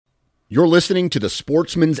You're listening to the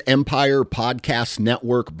Sportsman's Empire Podcast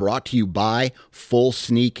Network, brought to you by Full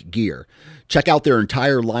Sneak Gear. Check out their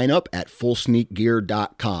entire lineup at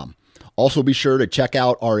fullsneakgear.com. Also be sure to check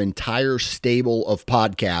out our entire stable of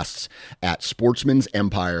podcasts at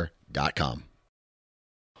sportsmansempire.com.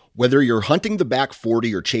 Whether you're hunting the back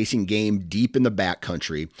 40 or chasing game deep in the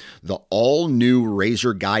backcountry, the all-new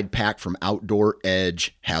Razor Guide Pack from Outdoor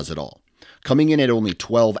Edge has it all. Coming in at only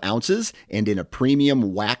 12 ounces and in a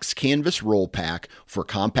premium wax canvas roll pack for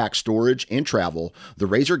compact storage and travel, the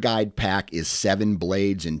Razor Guide Pack is 7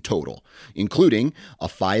 blades in total, including a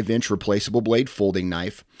 5-inch replaceable blade folding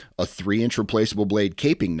knife, a 3-inch replaceable blade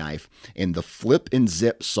caping knife, and the flip and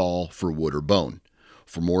zip saw for wood or bone.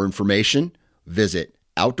 For more information, visit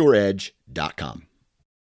OutdoorEdge.com.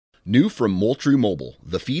 New from Moultrie Mobile,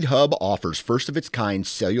 the Feed Hub offers first-of-its-kind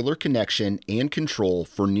cellular connection and control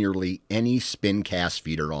for nearly any spin cast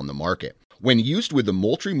feeder on the market. When used with the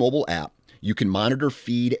Moultrie Mobile app, you can monitor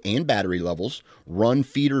feed and battery levels, run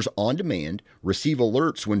feeders on demand, receive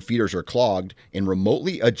alerts when feeders are clogged, and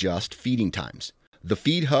remotely adjust feeding times. The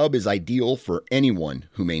Feed Hub is ideal for anyone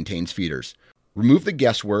who maintains feeders. Remove the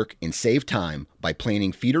guesswork and save time by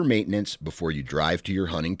planning feeder maintenance before you drive to your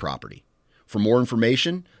hunting property. For more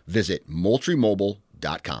information, visit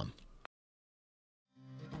MoultrieMobile.com.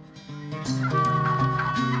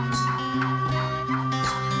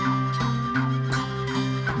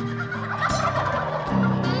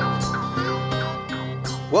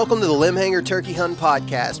 Welcome to the Limbhanger Turkey Hunt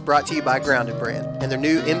Podcast, brought to you by Grounded Brand and their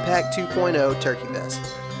new Impact 2.0 turkey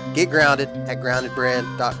vest. Get grounded at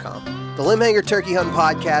groundedbrand.com. The Limbhanger Turkey Hunt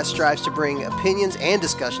Podcast strives to bring opinions and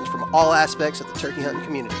discussions from all aspects of the turkey hunting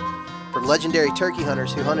community. From legendary turkey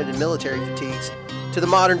hunters who hunted in military fatigues to the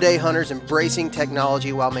modern-day hunters embracing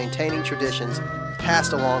technology while maintaining traditions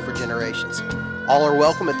passed along for generations. All are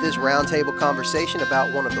welcome at this roundtable conversation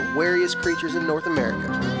about one of the wariest creatures in North America,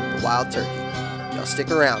 the wild turkey. Y'all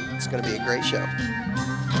stick around. It's going to be a great show.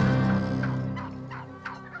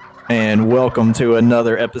 And welcome to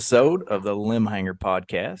another episode of the Limbhanger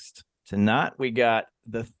Podcast. Tonight we got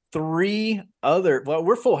the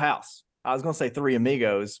we're full house. I was going to say 3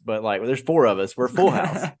 amigos, but there's 4 of us. We're full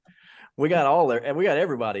house. We got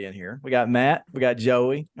everybody in here. We got Matt, we got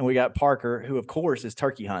Joey, and we got Parker, who of course is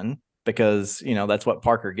turkey hunting because, that's what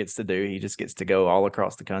Parker gets to do. He just gets to go all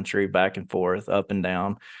across the country, back and forth, up and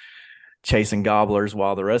down, chasing gobblers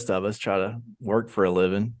while the rest of us try to work for a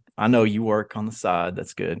living. I know you work on the side.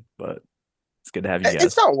 That's good, but it's good to have you guys.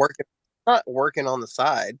 It's not working on the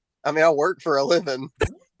side. I mean, I work for a living.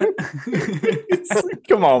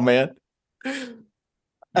 Come on, man. You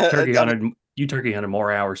turkey hunted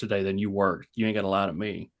more hours a day than you worked. You ain't got to lie to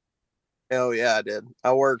me. Hell yeah, I did.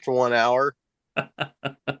 I worked 1 hour.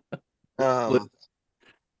 And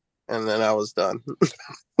then I was done.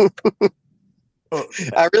 I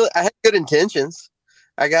had good intentions.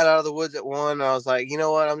 I got out of the woods at 1. And I was like, you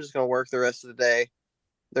know what? I'm just going to work the rest of the day.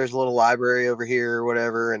 There's a little library over here or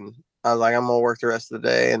whatever. And I was like, I'm going to work the rest of the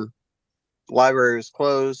day. And the library was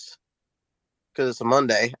closed because it's a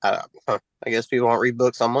Monday. I guess people don't read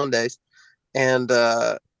books on Mondays. And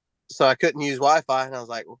so I couldn't use Wi-Fi. And I was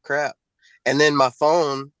like, well, crap. And then my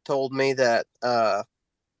phone told me that I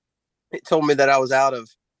was out of,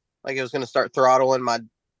 it was going to start throttling my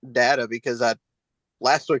data because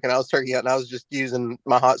last week when I was turkey hunting, I was just using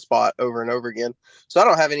my hotspot over and over again. So I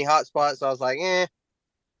don't have any hotspots. So I was like, I'm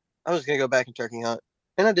just going to go back and turkey hunt.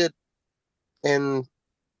 And I did. And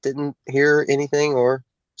didn't hear anything or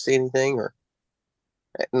see anything or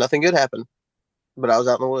nothing good happened. But I was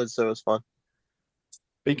out in the woods, so it was fun.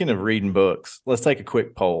 Speaking of reading books, let's take a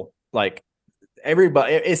quick poll.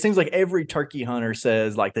 Everybody, it seems like every turkey hunter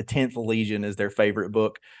says the 10th Legion is their favorite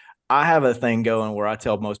book. I have a thing going where I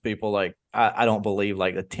tell most people, I don't believe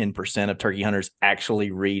the 10% of turkey hunters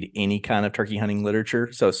actually read any kind of turkey hunting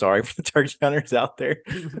literature. So sorry for the turkey hunters out there.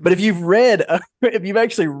 But if you've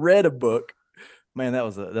actually read a book, man, that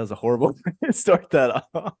was a horrible way to start that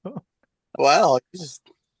off. Wow.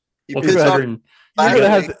 You're gonna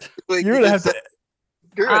have to.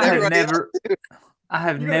 I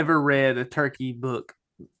have never read a turkey book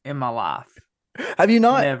in my life. Have you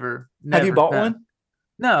not? Never. Have you bought one?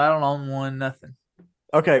 No, I don't own one. Nothing.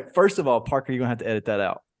 Okay, first of all, Parker, you're gonna have to edit that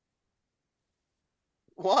out.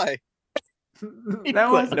 Why?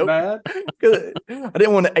 That wasn't bad. I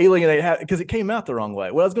didn't want to alienate because it came out the wrong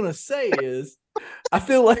way. What I was gonna say is, I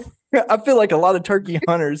feel like a lot of turkey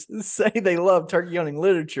hunters say they love turkey hunting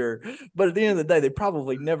literature, but at the end of the day, they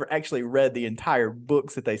probably never actually read the entire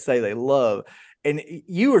books that they say they love. And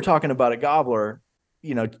you were talking about a gobbler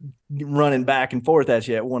running back and forth at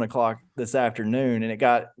you at 1:00 this afternoon.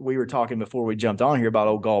 And we were talking before we jumped on here about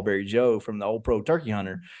old Gallberry Joe from the Old Pro Turkey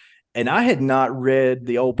Hunter. And I had not read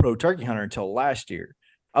the Old Pro Turkey Hunter until last year.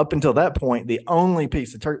 Up until that point, the only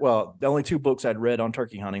piece of the only two books I'd read on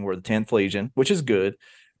turkey hunting were the 10th Legion, which is good,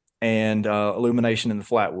 and Illumination in the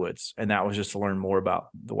Flatwoods. And that was just to learn more about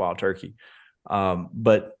the wild turkey.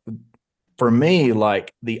 But for me,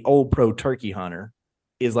 like the Old Pro Turkey Hunter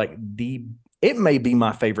is like it may be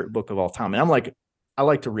my favorite book of all time. And I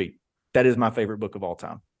like to read. That is my favorite book of all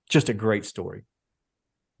time. Just a great story.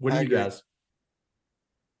 What do you guys?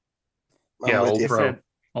 Yeah,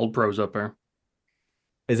 Old Pro's up there.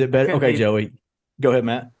 Is it better? Okay, Joey. Go ahead,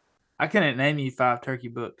 Matt. I couldn't name you 5 turkey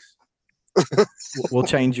books. We'll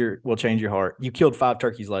change your heart. You killed 5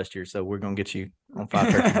 turkeys last year, so we're gonna get you on 5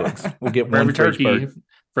 turkey books. We'll get for every turkey.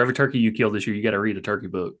 For every turkey you kill this year, you got to read a turkey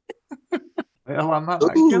book. Well, I'm not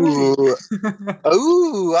Ooh,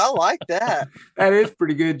 I like that. That is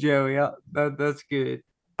pretty good, Joey. That's good.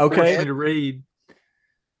 Okay, me to read.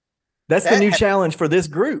 That's the new challenge for this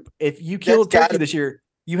group. If you kill a turkey this year,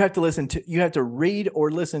 you have to read or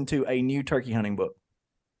listen to a new turkey hunting book.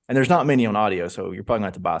 And there's not many on audio, so you're probably gonna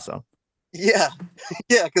have to buy some. Yeah.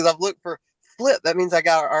 Yeah, because I've looked for flip. That means I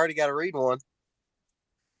already got to read one.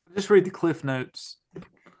 Just read the Cliff Notes.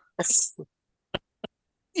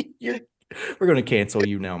 We're gonna cancel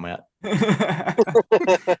you now, Matt.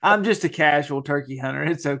 I'm just a casual turkey hunter.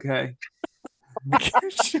 It's okay.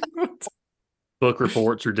 Book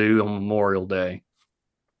reports are due on Memorial Day.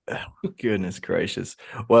 Oh, goodness gracious.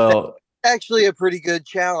 Well, actually a pretty good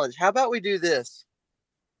challenge. How about we do this?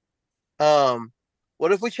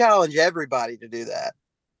 What if we challenge everybody to do that?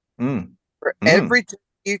 For every turkey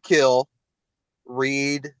you kill,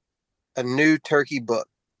 read a new turkey book.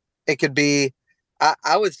 It could be,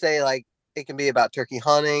 I would say, like, it can be about turkey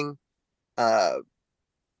hunting. Tom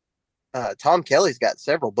Kelly's got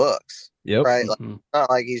several books. Yep. Right? Like, it's not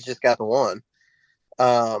like he's just got the one.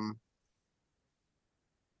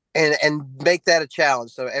 And make that a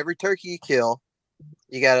challenge. So every turkey you kill,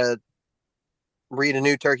 you gotta read a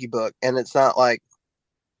new turkey book, and it's not like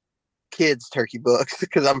kids' turkey books,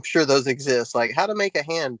 because I'm sure those exist. Like how to make a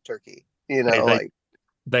hand turkey.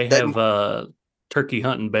 They have turkey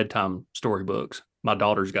hunting bedtime storybooks. My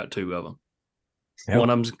daughter's got 2 of them. Yep. One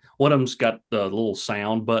of them's got the little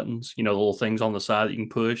sound buttons, the little things on the side that you can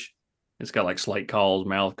push. It's got like slate calls,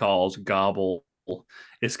 mouth calls, gobble.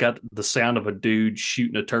 It's got the sound of a dude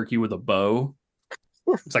shooting a turkey with a bow.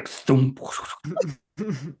 It's like thump.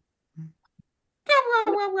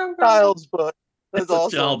 Child's book. That's It's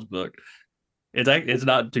awesome. A child's book. It's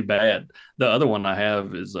not too bad. The other one I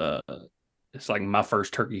have is it's like my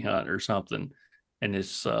first turkey hunt or something, and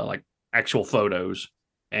it's like actual photos.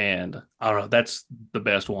 And I don't know, that's the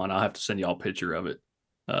best one. I'll have to send y'all a picture of it.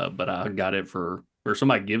 But I got it for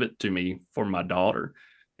somebody give it to me for my daughter,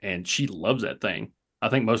 and she loves that thing. I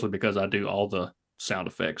think mostly because I do all the sound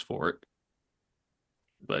effects for it.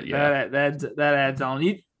 But yeah, that adds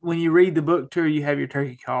on. When you read the book too, you have your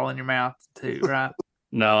turkey call in your mouth too, right?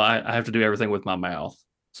 No, I have to do everything with my mouth.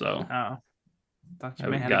 So thought you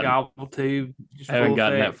may have a gobble too. I haven't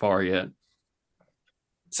gotten that far yet.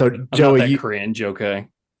 So I'm Joey, not that cringe, okay?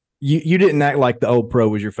 You didn't act like the Old Pro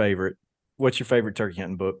was your favorite. What's your favorite turkey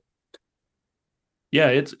hunting book? Yeah,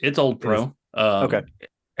 it's Old Pro. Okay.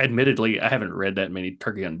 Admittedly, I haven't read that many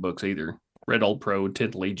turkey hunting books either. Read Old Pro,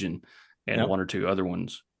 10th Legion, and 1 or 2 other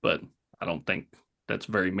ones, but I don't think that's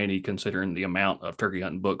very many considering the amount of turkey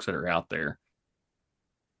hunting books that are out there.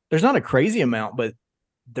 There's not a crazy amount, but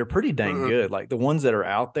they're pretty dang good. Like the ones that are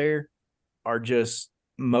out there are just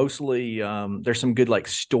mostly there's some good like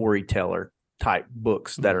storyteller type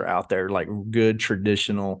books that are out there, like good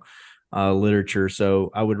traditional literature. So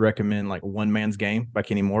I would recommend like One Man's Game by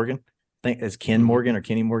Kenny Morgan. I think it's Ken Morgan or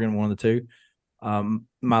Kenny Morgan, one of the two.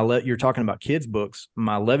 You're talking about kids books.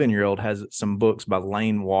 My 11-year-old has some books by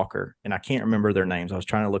Lane Walker, and I can't remember their names. I was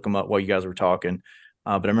trying to look them up while you guys were talking,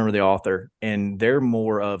 but I remember the author, and they're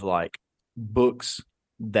more of like books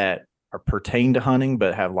that are pertain to hunting,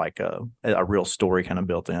 but have like a real story kind of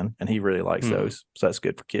built in, and he really likes those. So that's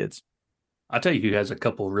good for kids. I'll tell you who has a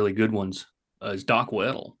couple of really good ones is Doc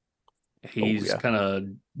Weddle. He's kind of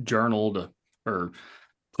journaled or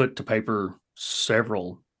put to paper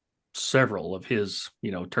several of his,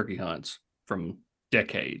 turkey hunts from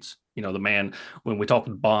decades. The man, when we talk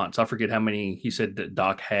with Bonts, I forget how many he said that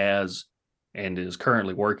Doc has and is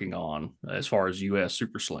currently working on as far as U.S.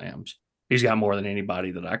 Super Slams. He's got more than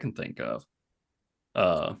anybody that I can think of.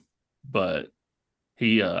 But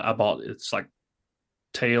I bought, it's like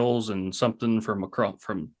tales and something from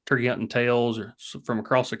turkey hunting tales or from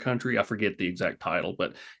across the country. I forget the exact title,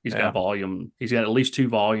 but he's got at least 2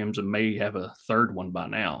 volumes and may have a third one by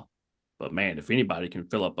now. But man, if anybody can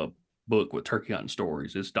fill up a book with turkey hunting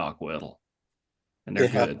stories, it's Doc Weddle, and they're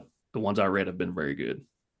good. The ones I read have been very good.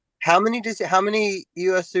 How many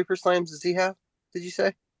US Super Slams does he have? Did you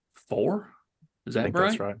say 4? Is that right?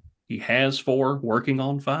 That's right. He has 4, working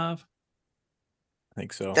on 5. I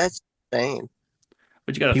think so. That's insane.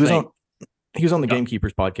 But you got to think. He was on the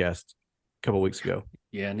Gamekeepers podcast a couple of weeks ago.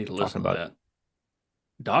 Yeah, I need to listen to that.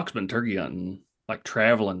 Doc's been turkey hunting, like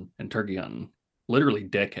traveling and turkey hunting, literally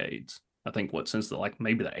decades. I think since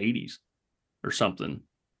maybe the 80s or something.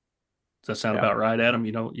 Does that sound about right, Adam?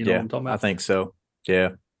 You know what I'm talking about? I think so. Yeah.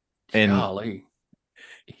 And golly.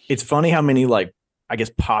 It's funny how many I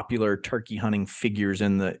guess popular turkey hunting figures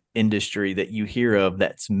in the industry that you hear of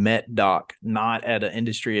that's met Doc not at an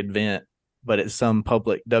industry event, but at some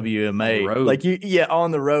public WMA.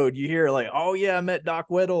 On the road, you hear oh yeah, I met Doc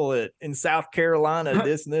Weddle in South Carolina,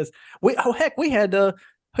 this and this. We had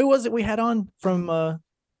who was it we had on from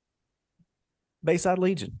Bayside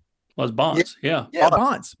Legion? Was Bonds, yeah.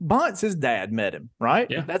 Bonds. Bonds, his dad met him, right?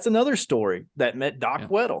 Yeah. That's another story that met Doc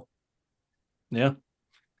Weddle. Yeah.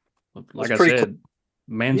 Like I said, cool.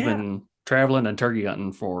 Man's been traveling and turkey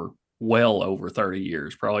hunting for well over 30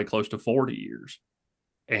 years, probably close to 40 years.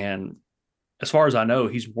 And as far as I know,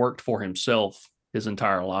 he's worked for himself his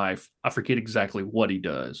entire life. I forget exactly what he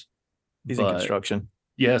does. He's in construction.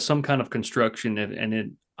 Yeah, some kind of construction.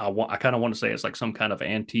 I kind of want to say it's like some kind of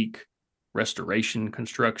antique restoration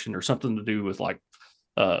construction or something to do with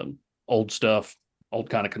old stuff, old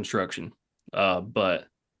kind of construction. But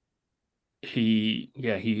he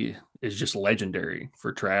is just legendary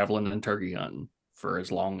for traveling and turkey hunting for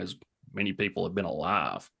as long as many people have been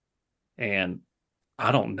alive. And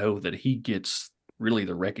I don't know that he gets really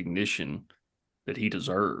the recognition that he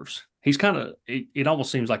deserves. He's kind of, it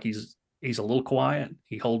almost seems like he's a little quiet.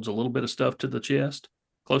 He holds a little bit of stuff to the chest,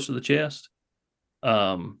 close to the chest.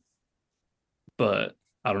 But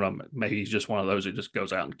I don't know, maybe he's just one of those that just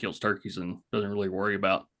goes out and kills turkeys and doesn't really worry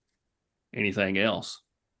about anything else.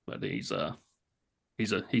 But he's a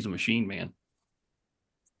machine, man.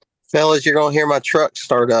 Fellas, you're gonna hear my truck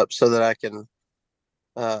start up so that I can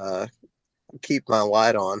keep my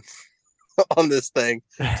light on this thing.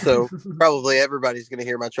 So probably everybody's gonna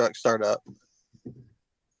hear my truck start up.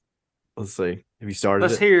 Let's see. Have you started?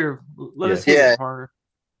 Let's hear it purr.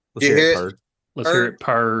 Let's hear it purr. Let's hear it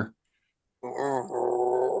purr.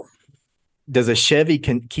 Does a Chevy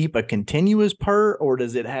keep a continuous purr, or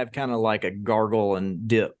does it have kind of like a gargle and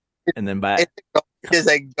dip and then back? It is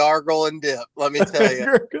a gargle and dip. Let me tell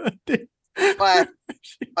you. I've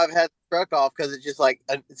had the truck off because it's just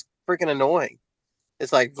it's freaking annoying.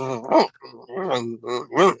 It's like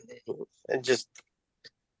and just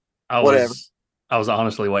whatever. I was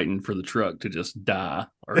honestly waiting for the truck to just die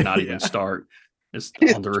or not even start. It's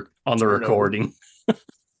on the recording.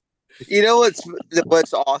 You know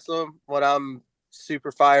what's awesome? What I'm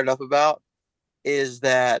super fired up about is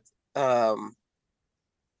that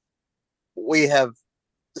we have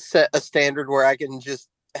set a standard where I can just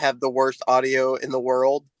have the worst audio in the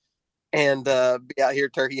world and be out here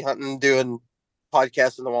turkey hunting, doing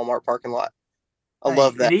podcasts in the Walmart parking lot. I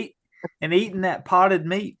love that. And eating that potted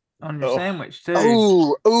meat on your sandwich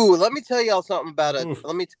too. Ooh, let me tell y'all something about it.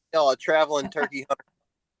 Let me tell y'all a traveling turkey hunter.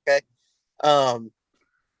 Okay.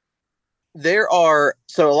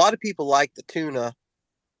 So a lot of people like the tuna,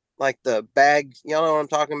 like the bags. Y'all know what I'm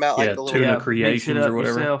talking about? Yeah, like the tuna creations or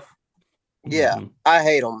whatever. Yourself. Yeah, I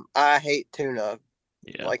hate them. I hate tuna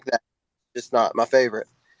like that. Just not my favorite.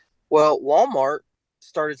 Well, Walmart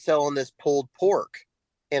started selling this pulled pork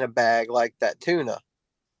in a bag like that tuna.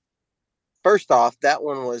 First off, that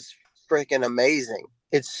one was freaking amazing.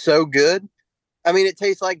 It's so good. I mean, it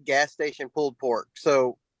tastes like gas station pulled pork.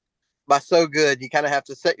 So by so good, you kind of have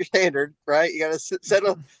to set your standard, right? You got to set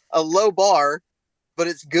a low bar, but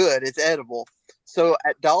it's good. It's edible. So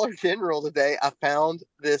at Dollar General today, I found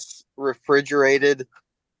this refrigerated,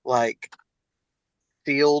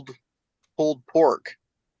 sealed pulled pork.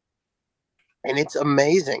 And it's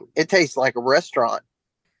amazing. It tastes like a restaurant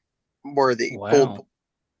worthy pulled pork.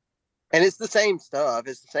 And it's the same stuff.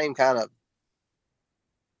 It's the same kind of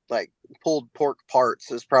pulled pork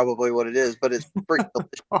parts is probably what it is, but it's freaking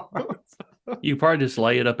delicious. You probably just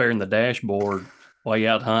lay it up there in the dashboard while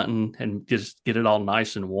you're out hunting and just get it all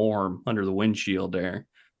nice and warm under the windshield there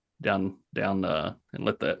down and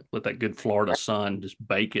let that good Florida sun just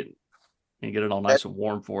bake it and get it all nice and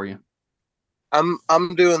warm for you. I'm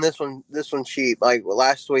doing this one cheap. Like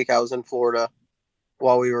last week I was in Florida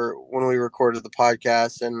when we recorded the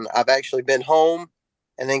podcast, and I've actually been home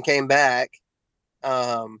and then came back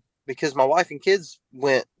because my wife and kids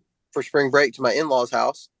went for spring break to my in-laws'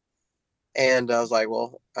 house, and I was like,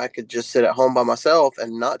 well, I could just sit at home by myself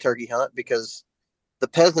and not turkey hunt because the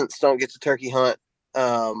peasants don't get to turkey hunt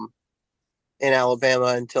in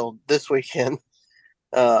Alabama until this weekend.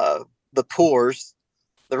 The poors,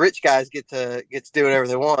 the rich guys get to do whatever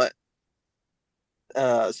they want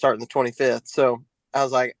starting the 25th. So I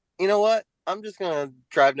was like, you know what? I'm just going to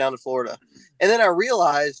drive down to Florida. And then I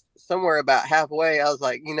realized somewhere about halfway, I was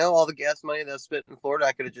like, all the gas money that I spent in Florida,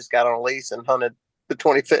 I could have just got on a lease and hunted the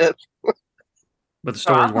 25th. But the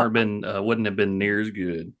stories wouldn't have been near as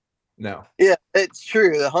good. No. Yeah, it's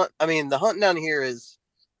true. The hunting down here is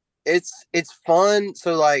it's fun.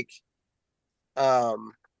 So like,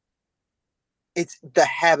 it's the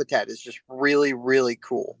habitat is just really, really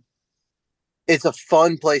cool. It's a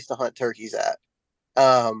fun place to hunt turkeys at.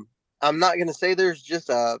 I'm not going to say there's just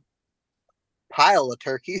a pile of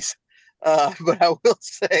turkeys, but I will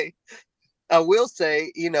say,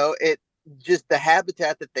 it just the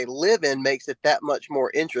habitat that they live in makes it that much more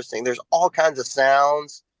interesting. There's all kinds of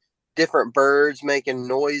sounds, different birds making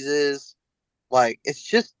noises. Like it's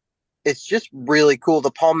just really cool. The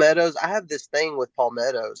palmettos, I have this thing with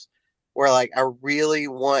palmettos where like I really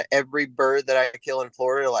want every bird that I kill in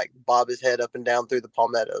Florida to like bob his head up and down through the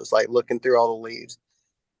palmettos, like looking through all the leaves.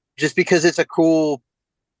 Just because it's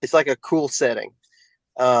like a cool setting.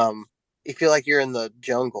 You feel like you're in the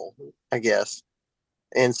jungle, I guess.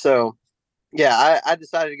 And so yeah, I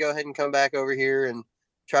decided to go ahead and come back over here and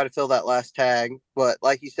try to fill that last tag. But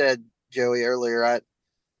like you said, Joey, earlier, I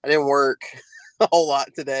didn't work a whole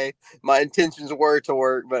lot today. My intentions were to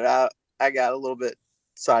work, but I got a little bit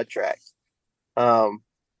sidetracked.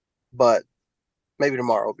 But maybe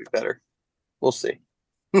tomorrow will be better. We'll see.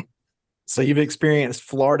 So you've experienced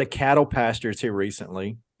Florida cattle pastures here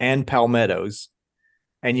recently and palmettos,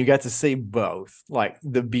 and you got to see both, like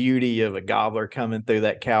the beauty of a gobbler coming through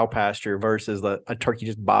that cow pasture versus a turkey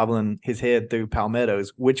just bobbling his head through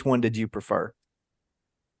palmettos. Which one did you prefer?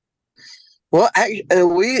 Well,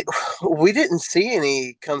 we didn't see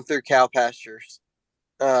any come through cow pastures.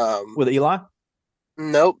 With Eli?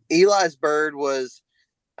 Nope. Eli's bird was.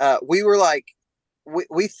 We were like,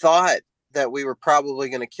 we thought that we were probably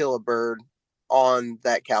going to kill a bird on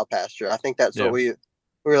that cow pasture. I think that's what we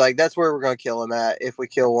were like. That's where we're going to kill him at. If we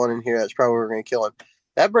kill one in here, that's probably where we're going to kill him.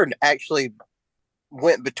 That bird actually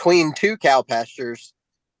went between two cow pastures,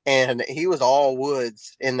 and he was all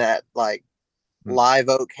woods in that like live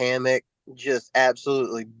oak hammock, just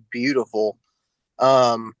absolutely beautiful.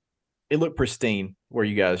 It looked pristine where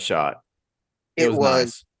you guys shot. It was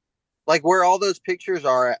nice. Like where all those pictures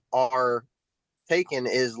are taken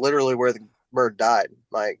is literally where the bird died.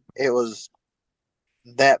 Like it was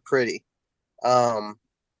that pretty.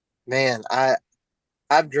 Man,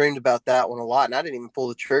 I've dreamed about that one a lot, and I didn't even pull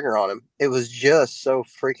the trigger on him. It was just so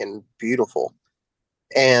freaking beautiful,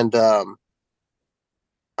 and and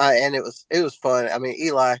it was fun. I mean,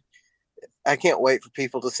 Eli, I can't wait for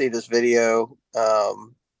people to see this video.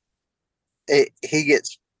 He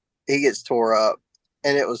gets tore up,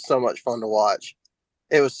 and it was so much fun to watch.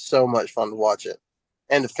 It was so much fun to watch it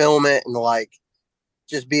and to film it and like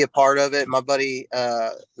just be a part of it. My buddy,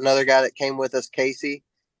 another guy that came with us, Casey,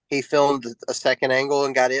 he filmed a second angle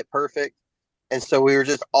and got it perfect. And so we were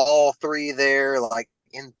just all three there, like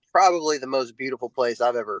in probably the most beautiful place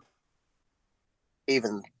I've ever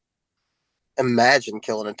even imagined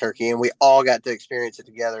killing a turkey. And we all got to experience it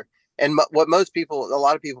together. And what a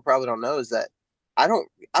lot of people probably don't know is that I don't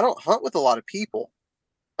hunt with a lot of people.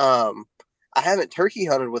 I haven't turkey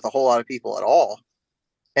hunted with a whole lot of people at all.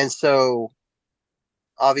 And so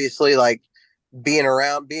obviously like being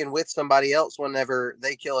with somebody else whenever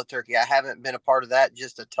they kill a turkey, I haven't been a part of that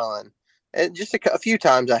just a ton. And just a few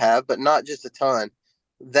times I have, but not just a ton.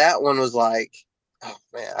 That one was like, oh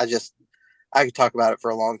man, I could talk about it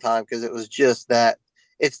for a long time because it was just that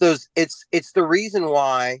it's the reason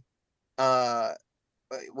why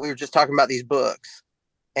we were just talking about these books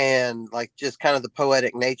and like just kind of the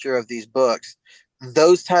poetic nature of these books.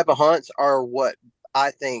 Those type of hunts are what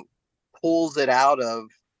I think pulls it out of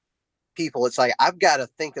people. It's like I've got to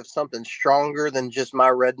think of something stronger than just my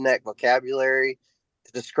redneck vocabulary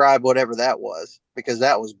to describe whatever that was, because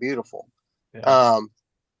that was beautiful. Yeah.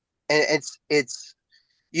 And it's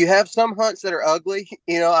you have some hunts that are ugly.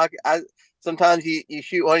 I sometimes you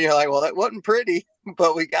shoot one, you're like, well, that wasn't pretty,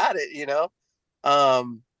 but we got it.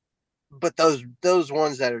 But those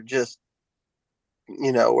ones that are just,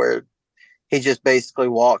 where he just basically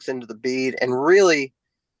walks into the bead and really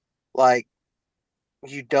like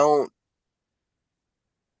you don't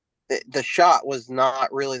the shot was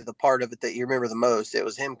not really the part of it that you remember the most. It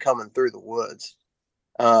was him coming through the woods.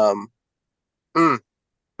 Um, mm,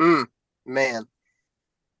 man,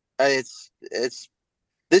 it's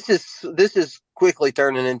this is quickly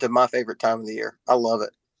turning into my favorite time of the year. I love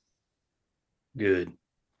it. Good.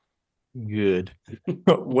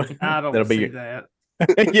 I don't That'll be see that.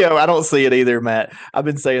 yeah, I don't see it either, Matt. I've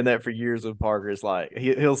been saying that for years with Parker. It's like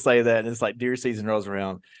he'll say that, and it's like deer season rolls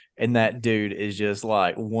around, and that dude is just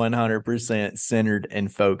like 100% centered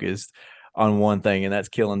and focused on one thing, and that's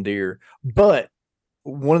killing deer. But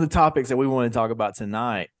one of the topics that we want to talk about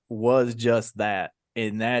tonight was just that,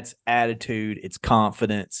 and that's attitude, it's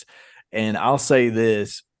confidence. And I'll say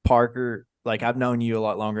this, Parker, like I've known you a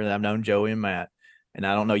lot longer than I've known Joey and Matt, and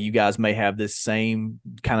I don't know, you guys may have this same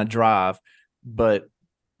kind of drive, but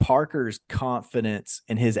Parker's confidence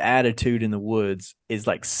and his attitude in the woods is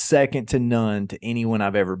like second to none to anyone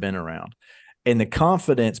I've ever been around. And the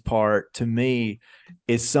confidence part to me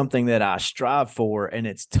is something that I strive for. And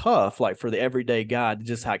it's tough, like for the everyday guy to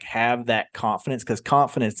just like have that confidence, because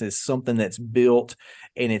confidence is something that's built,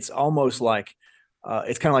 and it's almost like,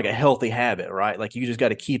 it's kind of like a healthy habit, right? Like you just got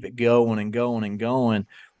to keep it going and going and going.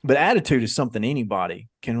 But attitude is something anybody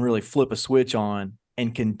can really flip a switch on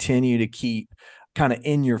and continue to keep kind of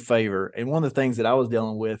in your favor. And one of the things that I was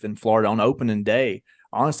dealing with in Florida on opening day,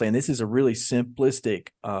 honestly, and this is a really simplistic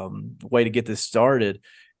way to get this started,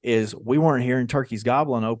 is we weren't hearing turkeys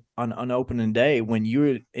gobbling on opening day when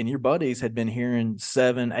you and your buddies had been hearing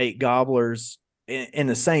 7-8 gobblers in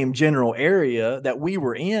the same general area that we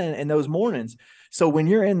were in those mornings. So when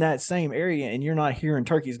you're in that same area and you're not hearing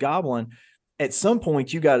turkeys gobbling, at some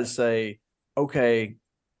point you got to say, okay,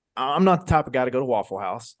 I'm not the type of guy to go to Waffle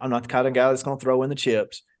House. I'm not the kind of guy that's going to throw in the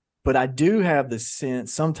chips, but I do have the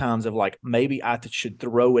sense sometimes of like, maybe I should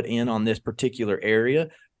throw it in on this particular area.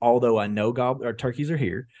 Although I know turkeys are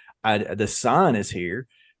here, the sign is here,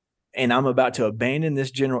 and I'm about to abandon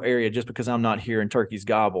this general area just because I'm not hearing turkeys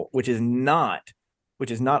gobble, which is not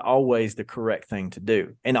always the correct thing to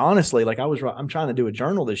do. And honestly, like I'm trying to do a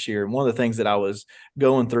journal this year, and one of the things that I was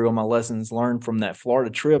going through on my lessons learned from that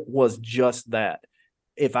Florida trip was just that.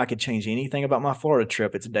 If I could change anything about my Florida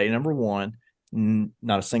trip, it's day number 1.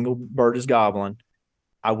 Not a single bird is gobbling.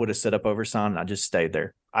 I would have set up over sign and I just stayed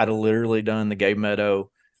there. I'd have literally done the Gabe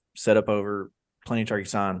Meadow, set up over plenty of turkey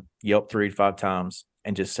sign, yelp 3 to 5 times,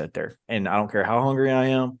 and just sit there. And I don't care how hungry I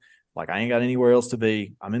am. Like I ain't got anywhere else to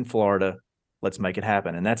be. I'm in Florida. Let's make it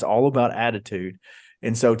happen. And that's all about attitude.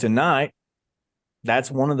 And so tonight,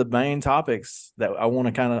 that's one of the main topics that I want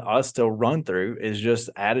to kind of us to run through is just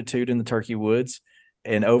attitude in the turkey woods.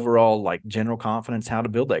 And overall, like general confidence, how to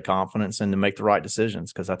build that confidence and to make the right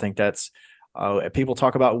decisions. Because I think that's people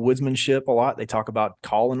talk about woodsmanship a lot. They talk about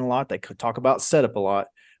calling a lot. They could talk about setup a lot.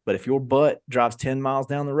 But if your butt drives 10 miles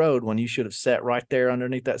down the road when you should have sat right there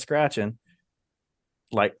underneath that scratching,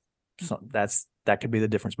 like that could be the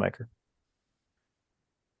difference maker.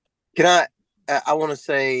 Can I want to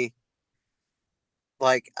say,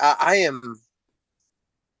 like I'm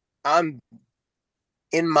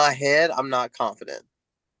in my head, I'm not confident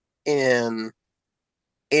in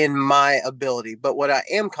my ability, but what I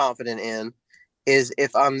am confident in is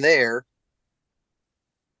if I'm there,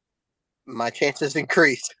 my chances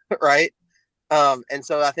increase, right? And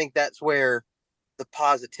so I think that's where the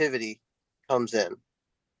positivity comes in.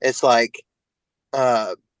 It's like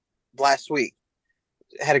last week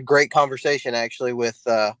had a great conversation actually with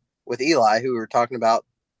Eli, who we were talking about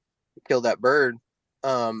killed that bird.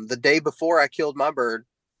 The day before I killed my bird,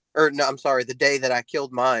 or no, I'm sorry, the day that I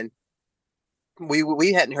killed mine,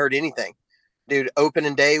 we hadn't heard anything. Dude,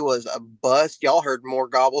 opening day was a bust. Y'all heard more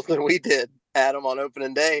gobbles than we did, Adam, on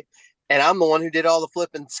opening day. And I'm the one who did all the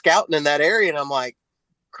flipping scouting in that area. And I'm like,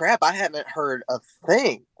 crap, I haven't heard a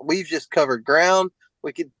thing. We've just covered ground.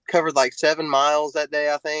 We covered like 7 miles that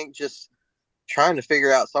day, I think, just trying to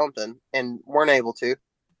figure out something and weren't able to.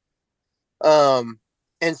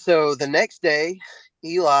 And so the next day,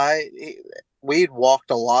 Eli, we'd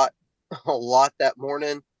walked a lot that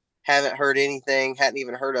morning. Haven't heard anything. Hadn't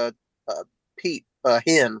even heard a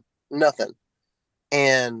hen, nothing.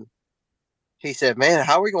 And he said, "Man,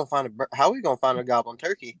 how are we gonna find a goblin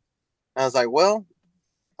turkey?" And I was like, "Well,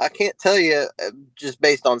 I can't tell you just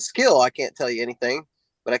based on skill. I can't tell you anything,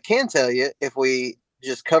 but I can tell you if we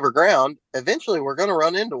just cover ground, eventually we're gonna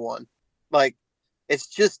run into one. Like it's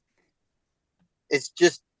just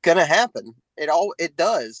gonna happen. It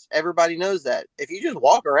does. Everybody knows that. If you just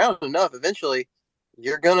walk around enough, eventually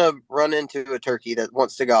you're gonna run into a turkey that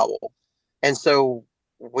wants to gobble." And so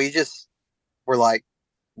we just were like,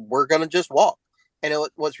 we're gonna just walk. And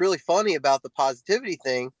what's really funny about the positivity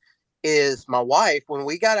thing is my wife, when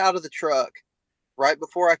we got out of the truck right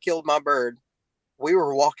before I killed my bird, we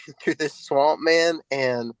were walking through this swamp, man,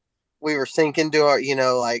 and we were sinking to our,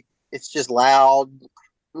 like it's just loud,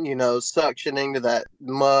 suctioning to that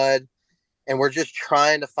mud. And we're just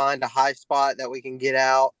trying to find a high spot that we can get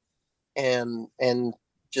out and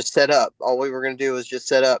just set up. All we were going to do was just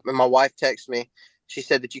set up. And my wife texted me. She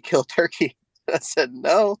said, "Did you kill a turkey?" I said,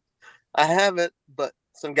 "No, I haven't, but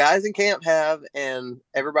some guys in camp have, and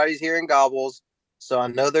everybody's hearing gobbles. So I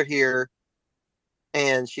know they're here."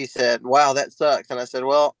 And she said, "Wow, that sucks." And I said,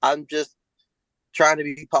 "Well, I'm just trying to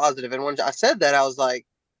be positive." And when I said that, I was like,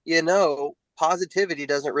 positivity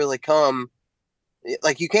doesn't really come.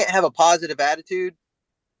 Like, you can't have a positive attitude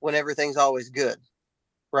when everything's always good,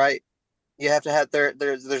 right? You have to have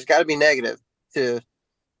there's got to be negative to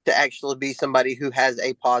actually be somebody who has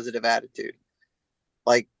a positive attitude.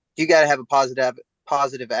 Like, you got to have a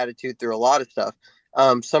positive attitude through a lot of stuff.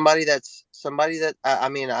 Somebody that I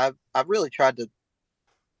mean, I've really tried to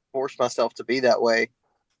force myself to be that way,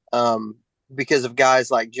 because of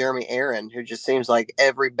guys like Jeremy Aaron, who just seems like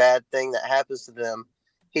every bad thing that happens to them,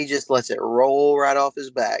 he just lets it roll right off his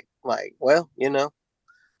back. Like, well,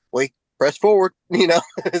 we press forward.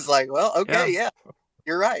 It's like, well, okay, yeah,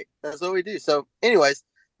 you're right. That's what we do. So, anyways,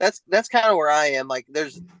 that's kind of where I am. Like,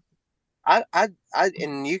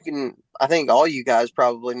 and you can, I think all you guys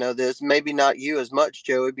probably know this. Maybe not you as much,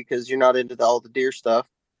 Joey, because you're not into all the deer stuff.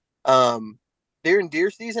 During deer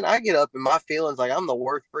season, I get up in my feelings like I'm the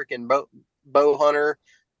worst freaking bow hunter,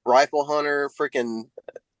 rifle hunter. Freaking,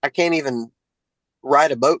 I can't even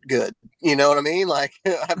ride a boat good. You know what I mean? Like,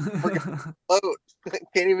 I forgot boat.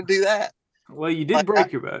 Can't even do that. Well, you did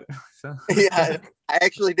break your boat. So. Yeah, I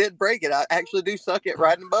actually did break it. I actually do suck at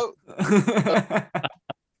riding a boat.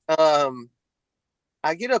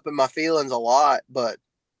 I get up in my feelings a lot, but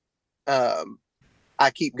I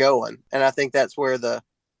keep going, and I think that's where the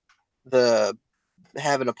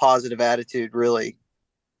having a positive attitude really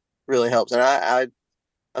helps. And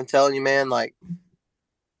I'm telling you, man, like,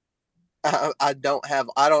 I don't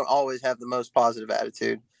always have the most positive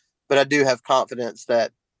attitude, but I do have confidence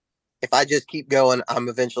that if I just keep going, I'm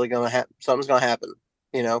eventually going to something's going to happen.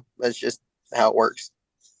 That's just how it works.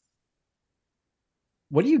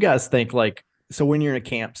 What do you guys think? Like, so when you're in a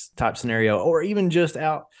camp type scenario, or even just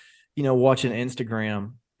out, watching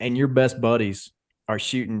Instagram, and your best buddies are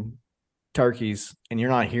shooting turkeys and you're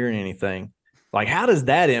not hearing anything, like, how does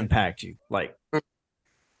that impact you? Like,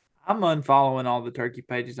 I'm unfollowing all the turkey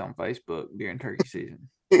pages on Facebook during turkey season.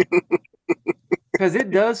 Because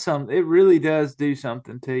it really does do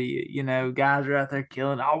something to you. Guys are out there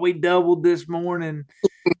killing. Oh, we doubled this morning.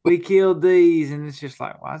 We killed these. And it's just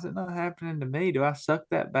like, why is it not happening to me? Do I suck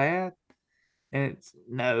that bad? And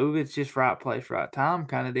it's just right place, right time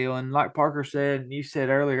kind of deal. And like Parker said, you said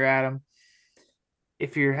earlier, Adam,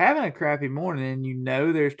 if you're having a crappy morning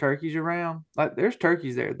and there's turkeys around, like, there's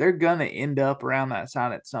turkeys there, they're going to end up around that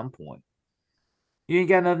sign at some point. You ain't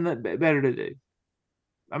got nothing better to do.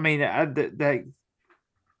 I mean,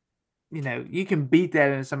 you can beat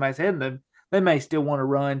that into somebody's head, and they may still want to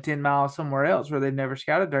run 10 miles somewhere else where they've never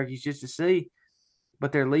scouted turkeys just to see,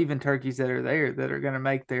 but they're leaving turkeys that are there that are going to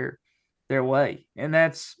make their way. And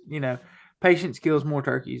that's, patience kills more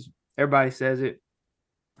turkeys. Everybody says it.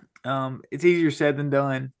 It's easier said than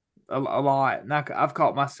done a lot. And I've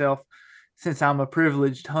caught myself, since I'm a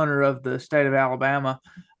privileged hunter of the state of Alabama,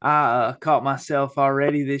 I caught myself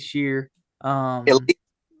already this year wanting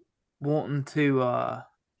to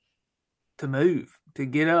move, to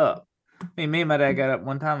get up. I mean, me and my dad got up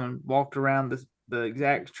one time and walked around the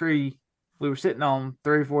exact tree we were sitting on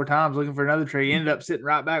 3 or 4 times looking for another tree. Ended up sitting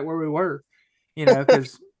right back where we were,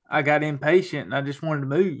 because I got impatient and I just wanted to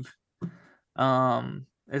move.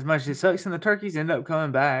 As much as it sucks, and the turkeys end up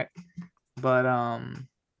coming back, but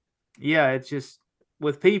yeah, it's just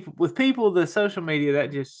with people, the social media,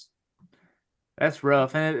 that's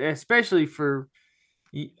rough, and especially for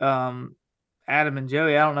Adam and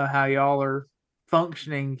Joey. I don't know how y'all are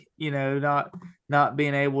functioning, not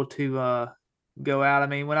being able to go out. I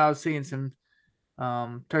mean, when I was seeing some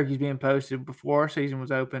turkeys being posted before our season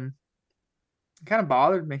was open, it kind of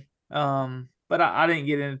bothered me. But I didn't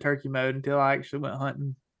get into turkey mode until I actually went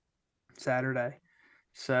hunting Saturday.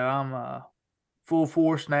 So I'm full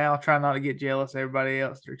force now, trying not to get jealous of everybody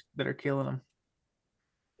else that are killing them.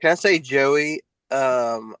 Can I say, Joey?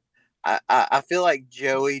 I feel like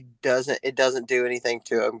Joey doesn't do anything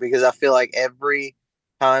to him, because I feel like every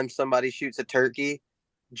time somebody shoots a turkey,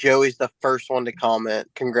 Joey's the first one to comment,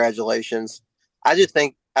 "Congratulations." I just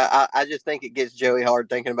think it gets Joey hard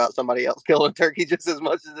thinking about somebody else killing a turkey just as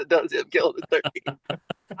much as it does him killing a turkey.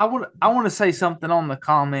 I want to say something on the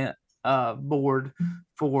comment board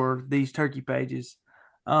for these turkey pages.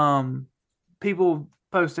 People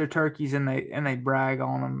post their turkeys and they brag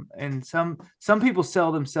on them, and some people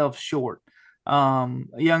sell themselves short. A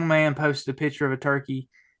young man posted a picture of a turkey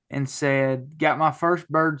and said, "Got my first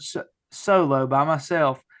bird solo by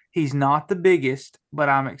myself. He's not the biggest, but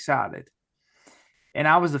I'm excited." And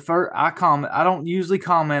I was the first. I don't usually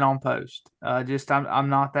comment on posts. Just I'm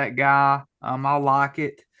not that guy. I like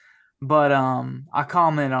it, but I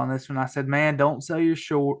commented on this one. I said, "Man, don't sell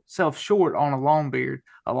yourself short on a long beard.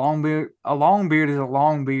 A long beard is a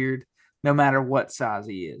long beard, no matter what size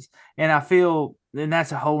he is." And I feel, and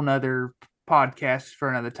that's a whole nother podcast for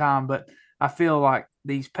another time. But I feel like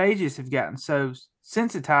these pages have gotten so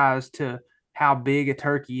sensitized to how big a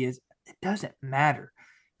turkey is. It doesn't matter.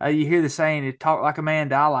 You hear the saying, "It talk like a man,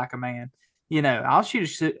 die like a man." I'll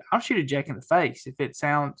shoot a jack in the face if it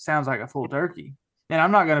sounds like a full turkey, and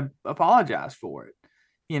I'm not going to apologize for it.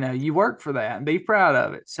 You work for that and be proud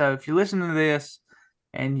of it. So if you're listening to this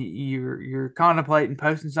and you're contemplating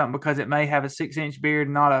posting something because it may have a 6-inch beard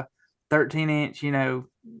and not a 13-inch,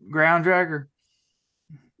 ground dragger,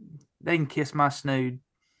 they can kiss my snood.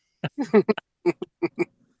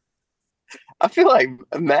 I feel like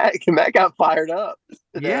Matt got fired up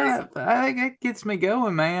today. Yeah, I think that gets me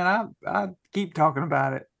going, man. I keep talking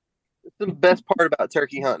about it. The best part about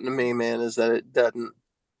turkey hunting to me, man, is that it doesn't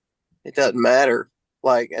matter.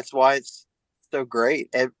 Like, that's why it's so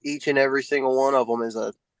great. Each and every single one of them is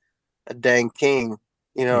a dang king.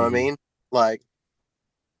 You know what I mean? Like,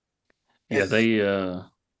 yeah, they.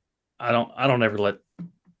 I don't ever let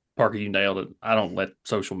Parker. You nailed it. I don't let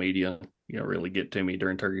social media, really get to me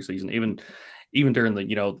during turkey season. Even during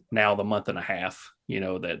the, now the month and a half,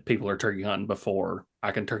 that people are turkey hunting before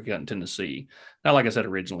I can turkey hunt in Tennessee. Now, like I said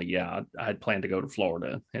originally, yeah, I had planned to go to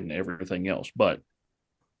Florida and everything else, but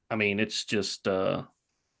I mean, it's just I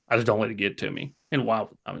just don't let it get to me. And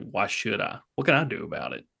why should I? What can I do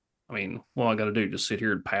about it? I mean, what am I got to do? Just sit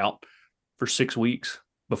here and pout for 6 weeks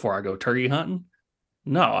before I go turkey hunting?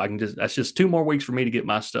 No, that's just 2 more weeks for me to get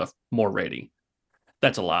my stuff more ready.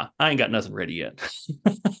 That's a lie. I ain't got nothing ready yet.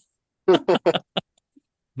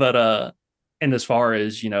 But and as far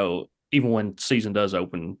as, even when season does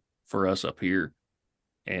open for us up here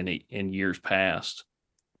and in years past,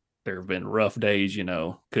 there have been rough days,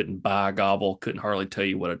 couldn't buy a gobble, couldn't hardly tell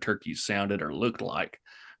you what a turkey sounded or looked like,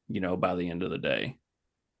 by the end of the day.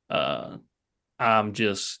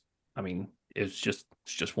 It's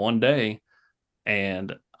just one day,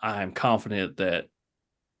 and I'm confident that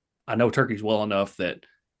I know turkeys well enough that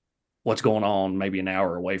what's going on maybe an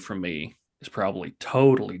hour away from me is probably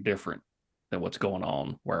totally different than what's going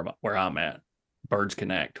on where I'm at. Birds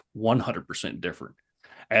can act 100% different.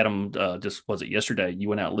 Adam, just was it yesterday? You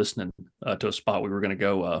went out listening to a spot we were going to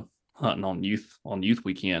go hunting on youth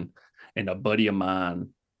weekend, and a buddy of mine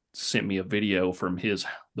sent me a video from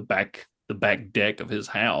the back deck of his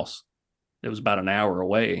house. It was about an hour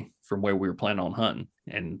away from where we were planning on hunting,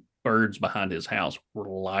 and birds behind his house were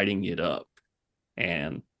lighting it up.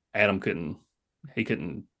 And Adam couldn't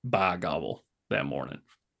buy a gobble that morning,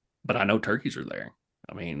 but I know turkeys are there.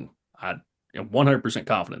 I mean, I am 100%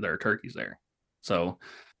 confident there are turkeys there. So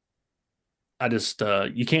I just,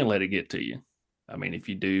 you can't let it get to you. I mean, if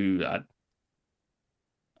you do,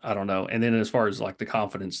 I don't know. And then as far as like the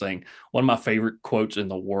confidence thing, one of my favorite quotes in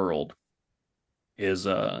the world is,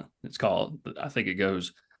 it's called, I think it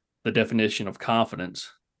goes, "The definition of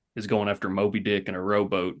confidence is going after Moby Dick in a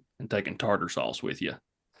rowboat and taking tartar sauce with you."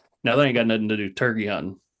 Now, that ain't got nothing to do with turkey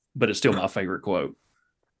hunting, but it's still my favorite quote.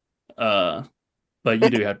 But you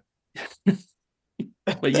do have,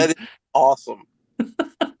 that is awesome.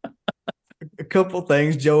 A couple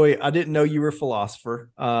things, Joey. I didn't know you were a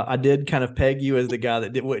philosopher. I did kind of peg you as the guy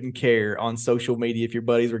that wouldn't care on social media if your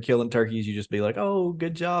buddies were killing turkeys. You just be like, "Oh,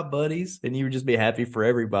 good job, buddies," and you would just be happy for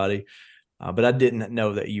everybody. But I didn't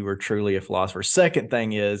know that you were truly a philosopher. Second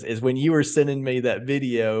thing is when you were sending me that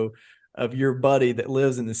video of your buddy that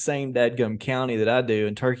lives in the same dadgum county that I do,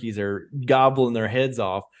 and turkeys are gobbling their heads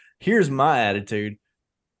off. Here's my attitude.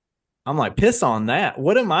 I'm like, piss on that.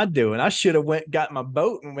 What am I doing? I should have got my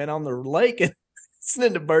boat and went on the lake and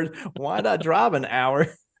listened to birds. Why did I drive an hour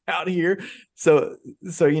out here? So,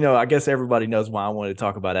 I guess everybody knows why I wanted to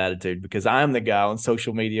talk about attitude, because I'm the guy on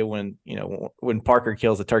social media when Parker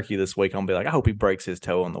kills a turkey this week, I'm gonna be like, I hope he breaks his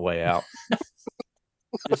toe on the way out.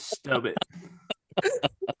 Just stub it.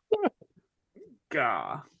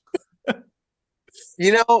 God.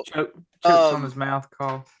 Chokes on his mouth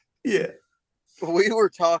call. Yeah. We were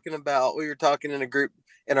talking in a group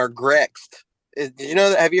in our Grext. Did you know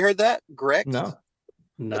that? Have you heard that? Grext? No.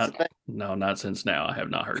 Not since now. I have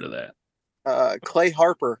not heard of that. Clay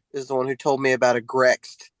Harper is the one who told me about a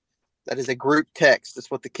Grext. That is a group text. That's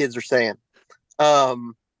what the kids are saying.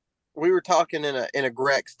 We were talking in a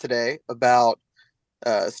Grex today about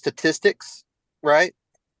statistics, right?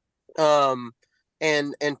 And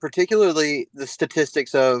particularly the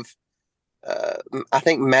statistics of I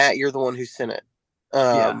think Matt, you're the one who sent it.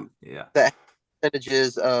 Yeah. The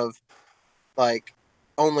percentages of like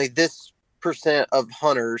only this percent of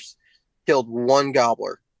hunters killed one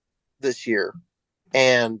gobbler this year,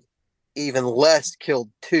 and even less killed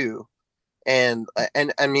two. And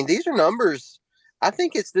I mean, these are numbers. I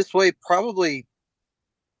think it's this way probably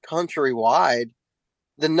countrywide.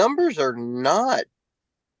 The numbers are not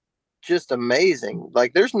just amazing.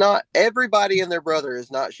 Like, there's not everybody and their brother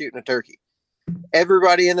is not shooting a turkey.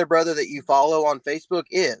 Everybody and their brother that you follow on Facebook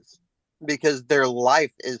is, because their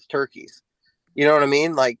life is turkeys. You know what I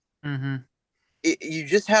mean? Like, you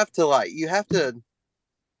just have to you have to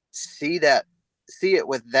see it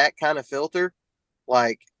with that kind of filter.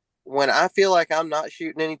 Like, when I feel like I'm not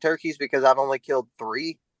shooting any turkeys because I've only killed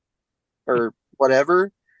 3 or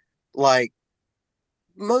whatever, like,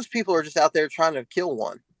 most people are just out there trying to kill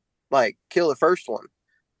one, like kill the first one.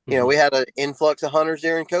 You know, we had an influx of hunters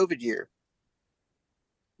during COVID year.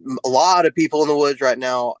 A lot of people in the woods right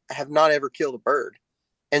now have not ever killed a bird.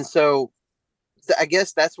 And so I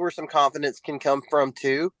guess that's where some confidence can come from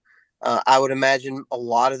too. I would imagine a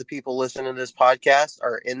lot of the people listening to this podcast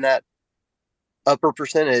are in that upper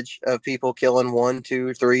percentage of people killing 1,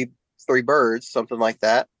 2, 3 birds, something like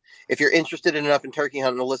that. If you're interested enough in turkey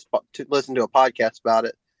hunting to listen to a podcast about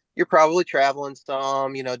it, you're probably traveling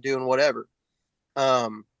some, doing whatever.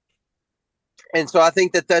 And so I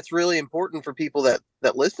think that that's really important for people that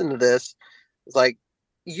listen to this. It's like,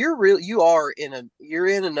 you're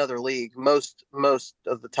in another league most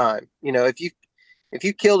of the time. If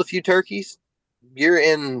you killed a few turkeys, you're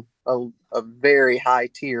in a very high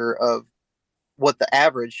tier of what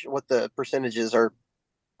the percentages are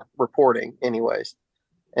reporting anyways.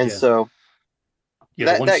 And so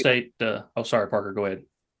the one state, oh, sorry, Parker, go ahead.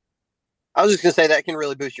 I was just going to say that can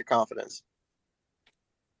really boost your confidence.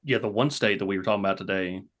 Yeah, the one state that we were talking about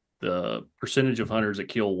today, the percentage of hunters that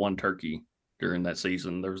kill one turkey during that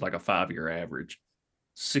season, there was like a 5-year average.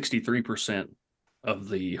 63% of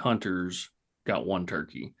the hunters got one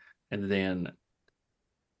turkey, and then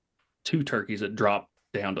 2 turkeys that dropped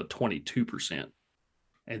down to 22%,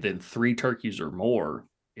 and then 3 turkeys or more,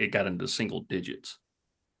 it got into single digits.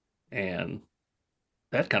 And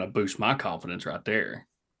that kind of boosts my confidence right there,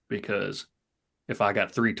 because if I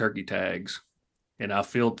got 3 turkey tags and I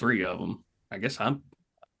filled 3 of them, I guess I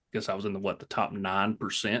was in the top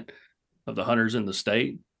 9% of the hunters in that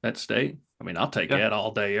state. I mean, I'll take that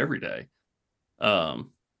all day, every day.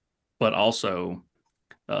 But also,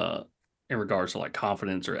 in regards to like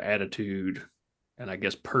confidence or attitude, and I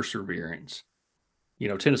guess perseverance,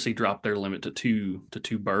 Tennessee dropped their limit to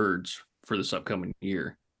two birds for this upcoming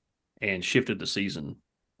year, and shifted the season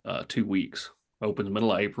 2 weeks. Opens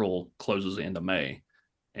middle of April, closes the end of May.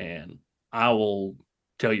 And I will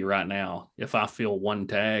tell you right now, if I fill one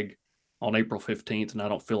tag on April 15th and I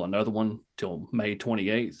don't fill another one till May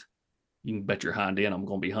 28th, you can bet your hind end I'm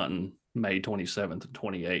going to be hunting May 27th and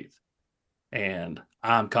 28th. And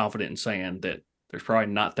I'm confident in saying that there's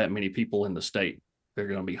probably not that many people in the state that are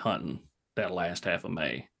going to be hunting that last half of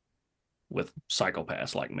May with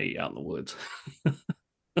psychopaths like me out in the woods.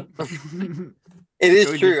 It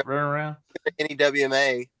is true. Run around any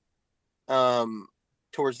WMA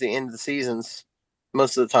towards the end of the seasons,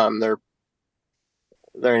 most of the time there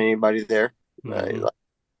ain't anybody there. And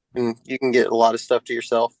you can get a lot of stuff to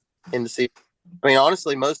yourself in the season. I mean,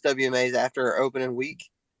 honestly, most WMAs after opening week,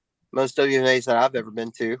 most WMAs that I've ever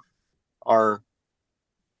been to are,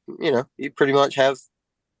 you pretty much have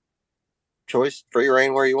choice, free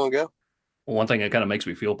reign where you want to go. Well, one thing that kind of makes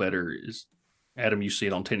me feel better is, Adam, you see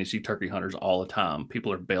it on Tennessee Turkey Hunters all the time.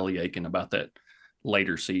 People are belly aching about that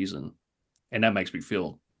later season, and that makes me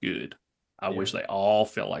feel good. I wish they all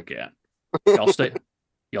felt like that.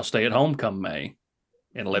 Y'all stay at home come May,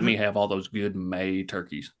 and let me have all those good May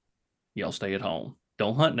turkeys. Y'all stay at home.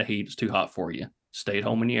 Don't hunt in the heat; it's too hot for you. Stay at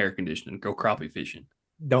home in the air conditioning. Go crappie fishing.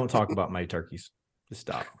 Don't talk about May turkeys. Just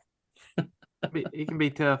stop. It can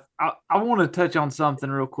be tough. I want to touch on something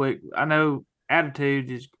real quick. I know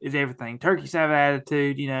attitude is everything. Turkeys have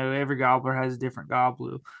attitude. Every gobbler has a different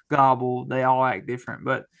gobble. They all act different.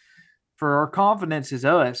 But for our confidence as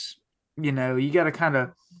us, you got to kind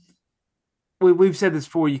of, we've said this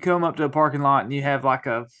before, you come up to a parking lot and you have like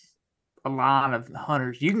a line of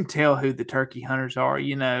hunters. You can tell who the turkey hunters are,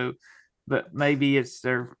 but maybe it's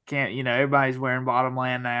everybody's wearing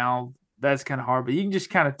bottomland now. that's kind of hard, but you can just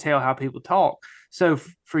kind of tell how people talk. So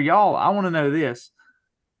for y'all, I want to know this.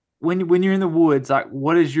 When you're in the woods, like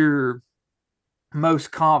what is your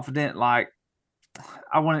most confident, like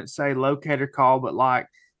I wouldn't say locator call, but like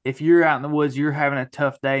if you're out in the woods, you're having a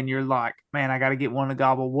tough day and you're like, man, I got to get one to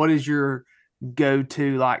gobble. What is your go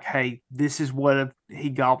to? Like, hey, this is what he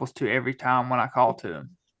gobbles to every time when I call to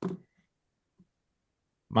him.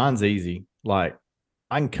 Mine's easy. Like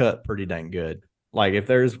I can cut pretty dang good. Like if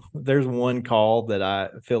there's one call that I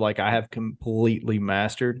feel like I have completely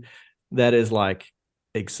mastered, that is like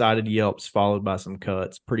excited yelps followed by some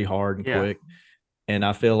cuts pretty hard and quick. And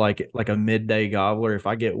I feel like a midday gobbler, if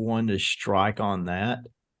I get one to strike on that,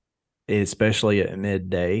 especially at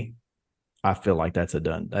midday, I feel like that's a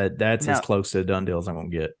done. That's as close to a done deal as I'm gonna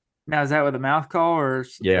get. Now, is that with a mouth call or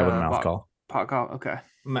with a mouth call? Pot call. Okay.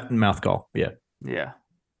 Mouth call. Yeah. Yeah.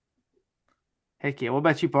 Heck yeah. What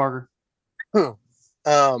about you, Parker?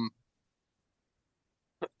 I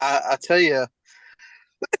tell you,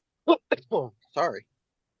 sorry,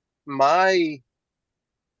 my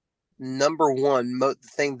number one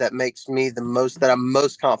thing that makes me that I'm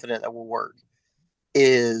most confident that will work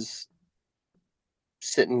is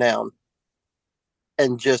sitting down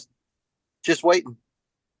and just waiting.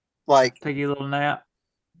 Like take you a little nap.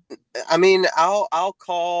 I mean, I'll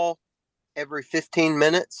call every 15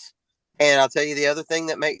 minutes, and I'll tell you the other thing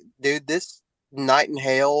that this Night and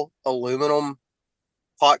Hail aluminum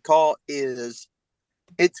pot call it's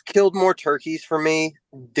killed more turkeys for me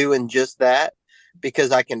doing just that,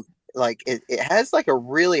 because I can like it has like a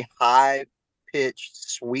really high pitched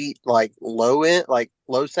sweet like low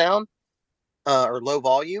sound or low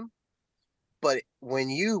volume, but when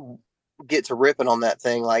you get to ripping on that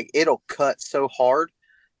thing, like it'll cut so hard,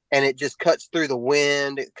 and it just cuts through the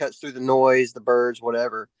wind, it cuts through the noise, the birds,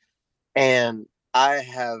 whatever. And I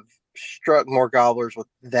have struck more gobblers with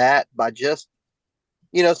that by just,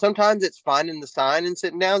 sometimes it's finding the sign and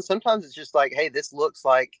sitting down. Sometimes it's just like, hey, this looks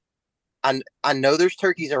like I know there's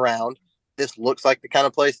turkeys around. This looks like the kind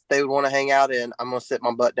of place they would want to hang out in. I'm gonna sit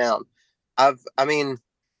my butt down. I mean,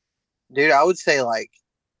 dude, I would say like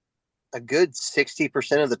a good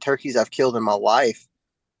 60% of the turkeys I've killed in my life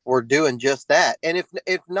were doing just that. And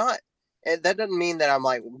if not, that doesn't mean that I'm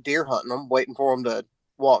like deer hunting them, waiting for them to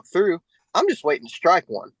walk through. I'm just waiting to strike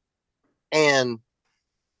one, and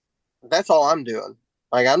that's all I'm doing.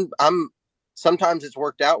 Like I'm. Sometimes it's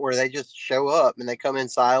worked out where they just show up and they come in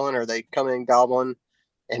silent, or they come in gobbling,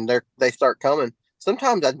 and they start coming.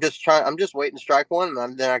 Sometimes I'm just waiting to strike one,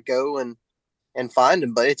 and then I go and find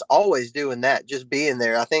them. But it's always doing that, just being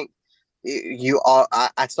there. I think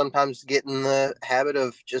I sometimes get in the habit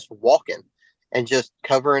of just walking and just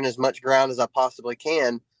covering as much ground as I possibly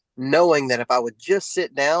can, knowing that if I would just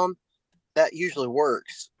sit down, that usually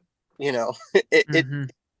works.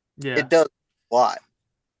 It does a lot.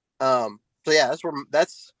 So yeah,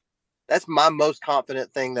 that's my most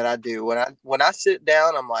confident thing that I do. When I sit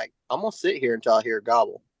down, I'm like, I'm gonna sit here until I hear a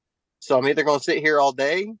gobble. So I'm either gonna sit here all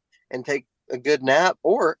day and take a good nap,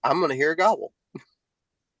 or I'm gonna hear a gobble.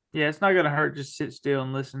 Yeah, it's not gonna hurt. Just sit still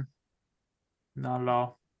and listen. Not at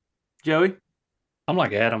all. Joey? I'm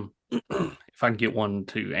like Adam. If I can get one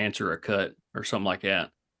to answer a cut or something like that,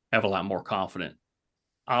 I have a lot more confident.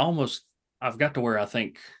 I've got to where I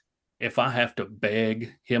think if I have to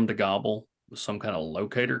beg him to gobble with some kind of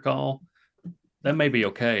locator call, that may be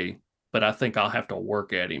okay, but I think I'll have to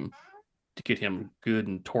work at him to get him good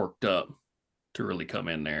and torqued up to really come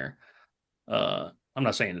in there. I'm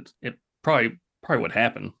not saying it probably would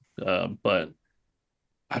happen, but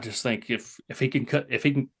I just think if he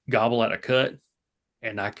can gobble at a cut,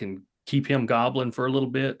 and I can keep him gobbling for a little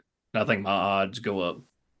bit, I think my odds go up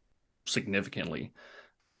significantly,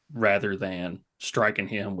 rather than striking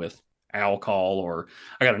him with owl call, or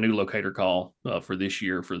I got a new locator call for this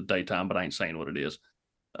year for the daytime, but I ain't saying what it is.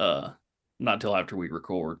 Not until after we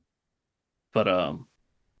record. But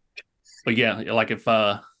yeah, like if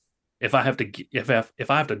I have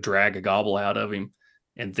to drag a gobble out of him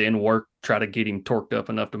and then try to get him torqued up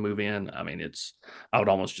enough to move in, I mean, I would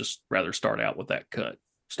almost just rather start out with that cut,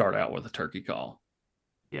 start out with a turkey call.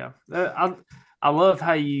 Yeah. I love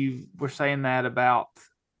how you were saying that about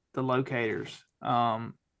the locators.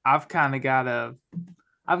 I've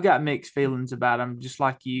got mixed feelings about him, just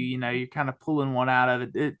like you. You're kind of pulling one out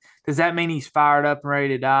of it. Does that mean he's fired up and ready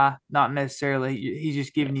to die? Not necessarily. He's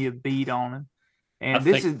just giving you a beat on him. And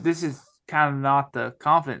this is kind of not the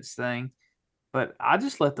confidence thing, but I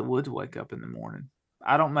just let the woods wake up in the morning.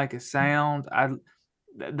 I don't make a sound.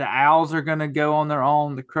 The owls are going to go on their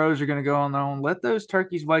own. The crows are going to go on their own. Let those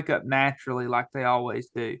turkeys wake up naturally like they always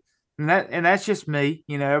do. And that's just me.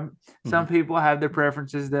 Some people have their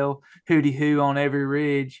preferences. They'll hooty hoo on every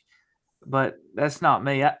ridge, but that's not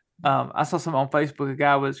me. I saw something on Facebook. A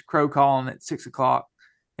guy was crow calling at 6:00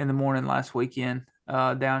 in the morning last weekend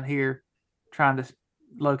down here, trying to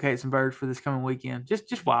locate some birds for this coming weekend.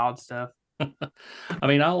 Just wild stuff. I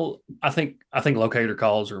mean, I think locator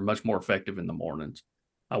calls are much more effective in the mornings.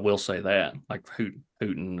 I will say that, like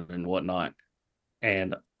hooting and whatnot.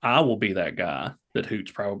 And I will be that guy that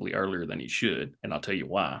hoots probably earlier than he should, and I'll tell you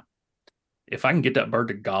why. If I can get that bird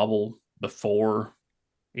to gobble before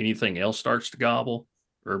anything else starts to gobble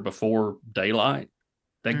or before daylight,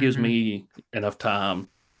 that gives me enough time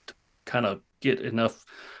to kind of get enough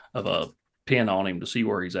of a pin on him to see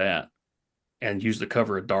where he's at and use the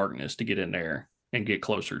cover of darkness to get in there and get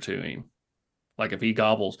closer to him. Like if he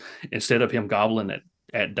gobbles, instead of him gobbling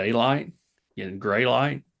at daylight in gray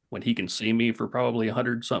light, when he can see me for probably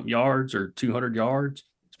 100 something yards or 200 yards,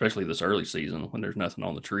 especially this early season when there's nothing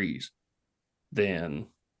on the trees, then,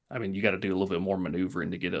 I mean, you got to do a little bit more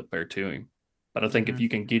maneuvering to get up there to him. But I think if you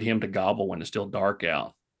can get him to gobble when it's still dark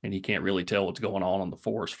out and he can't really tell what's going on the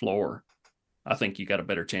forest floor, I think you got a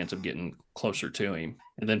better chance of getting closer to him,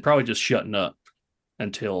 and then probably just shutting up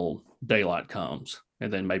until daylight comes.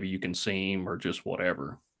 And then maybe you can see him or just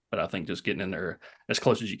whatever. But I think just getting in there as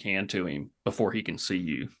close as you can to him before he can see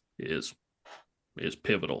you is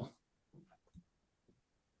pivotal.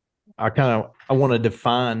 I want to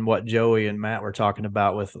define what Joey and Matt were talking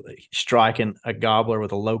about with striking a gobbler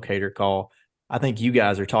with a locator call. I think you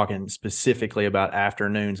guys are talking specifically about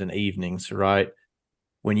afternoons and evenings, right?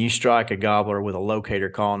 When you strike a gobbler with a locator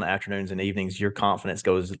call in the afternoons and evenings, your confidence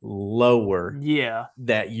goes lower. Yeah.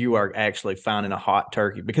 That you are actually finding a hot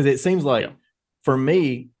turkey. Because it seems like for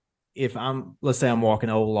me, if let's say I'm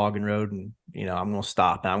walking old logging road and, I'm going to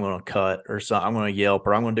stop and I'm going to cut or something, I'm going to yelp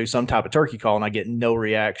or I'm going to do some type of turkey call and I get no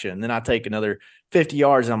reaction. And then I take another 50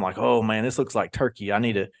 yards and I'm like, oh man, this looks like turkey. I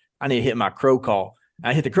need to hit my crow call.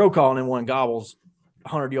 I hit the crow call and then one gobbles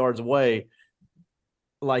 100 yards away.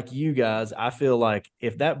 Like you guys, I feel like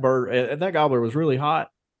if that gobbler was really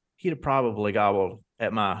hot, he'd have probably gobbled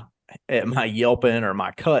at my yelping or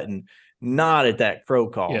my cutting, not at that crow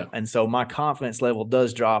call. Yeah. And so my confidence level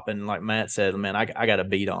does drop. And like Matt said, man, I got a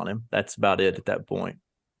beat on him. That's about it at that point.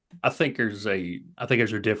 I think there's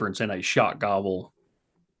a difference in a shot gobble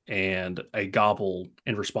and a gobble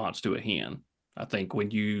in response to a hen. I think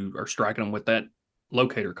when you are striking him with that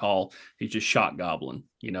locator call, he's just shot gobbling,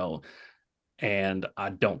 and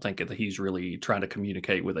I don't think that he's really trying to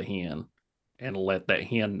communicate with a hen and let that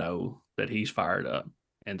hen know that he's fired up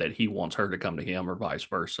and that he wants her to come to him or vice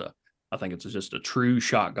versa. I think it's just a true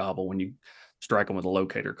shot gobble when you strike them with a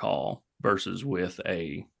locator call versus with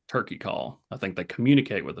a turkey call. I think they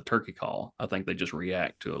communicate with a turkey call. I think they just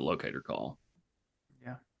react to a locator call.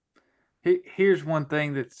 Yeah. Here's one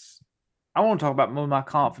thing I want to talk about when my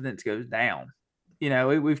confidence goes down.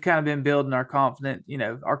 We've kind of been building our confidence.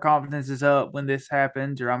 Our confidence is up when this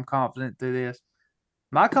happens, or I'm confident through this.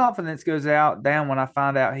 My confidence goes down when I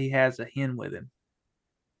find out he has a hen with him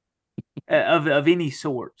of any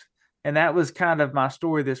sort. And that was kind of my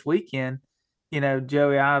story this weekend.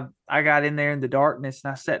 Joey, I got in there in the darkness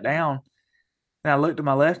and I sat down and I looked to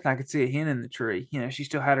my left and I could see a hen in the tree. She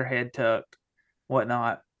still had her head tucked,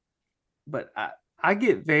 whatnot. But I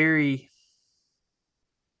get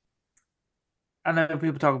I know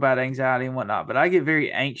people talk about anxiety and whatnot, but I get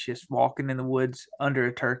very anxious walking in the woods under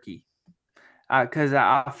a turkey because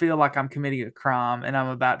I feel like I'm committing a crime and I'm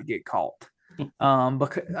about to get caught.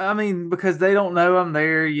 Because they don't know I'm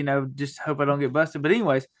there, just hope I don't get busted. But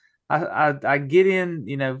anyways, I get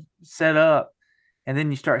in, set up, and then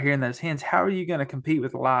you start hearing those hens. How are you going to compete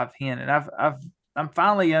with a live hen? And I'm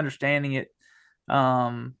finally understanding it,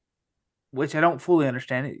 which I don't fully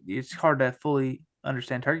understand. It's hard to fully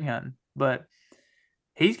understand turkey hunting, but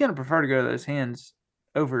he's going to prefer to go to those hens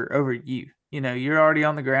over you. You're already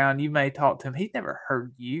on the ground. You may talk to him. He's never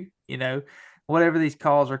heard you. Whatever these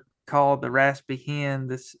calls are called, the raspy hen,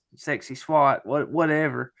 this sexy swat,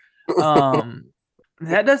 whatever.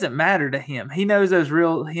 That doesn't matter to him. He knows those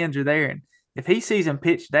real hens are there, and if he sees them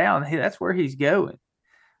pitched down, that's where he's going.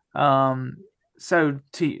 So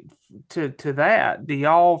to that, do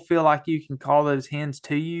y'all feel like you can call those hens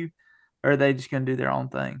to you, or are they just going to do their own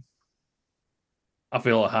thing? I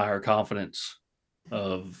feel a higher confidence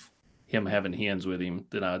of him having hens with him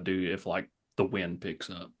than I do if like the wind picks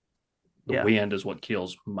up. The wind is what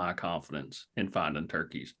kills my confidence in finding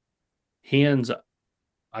turkeys. Hens,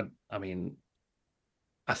 I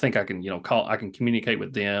think I can, I can communicate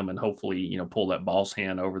with them and hopefully, pull that boss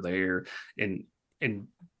hen over there. And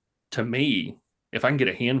to me, if I can get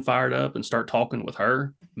a hen fired up and start talking with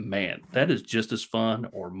her, man, that is just as fun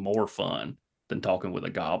or more fun than talking with a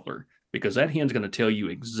gobbler, because that hen's going to tell you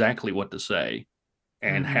exactly what to say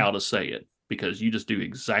and how to say it, because you just do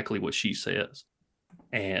exactly what she says,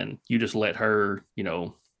 and you just let her,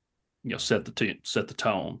 set the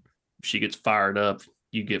tone. If she gets fired up,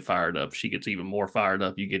 you get fired up. If she gets even more fired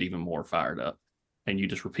up, you get even more fired up, and you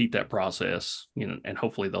just repeat that process, and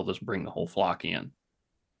hopefully they'll just bring the whole flock in.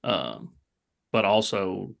 But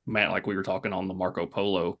also, Matt, like we were talking on the Marco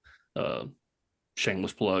Polo,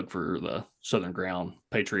 shameless plug for the Southern Ground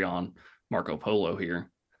Patreon Marco Polo here,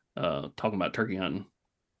 talking about turkey hunting.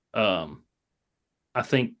 I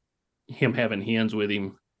think him having hens with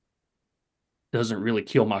him doesn't really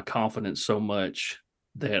kill my confidence so much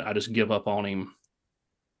that I just give up on him,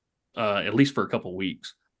 at least for a couple of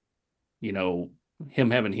weeks. Him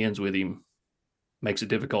having hens with him makes it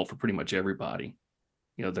difficult for pretty much everybody.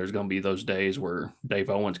 There's going to be those days where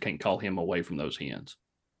Dave Owens can't call him away from those hens.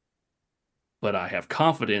 But I have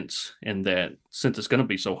confidence in that, since it's going to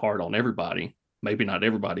be so hard on everybody, maybe not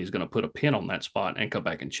everybody is going to put a pin on that spot and come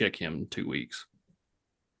back and check him in 2 weeks.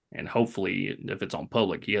 And hopefully, if it's on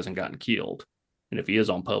public, he hasn't gotten killed. And if he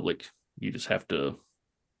is on public, you just have to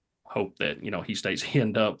hope that, he stays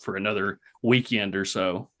henned up for another weekend or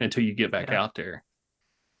so until you get back out there.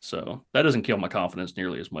 So that doesn't kill my confidence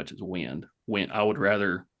nearly as much as wind. I'd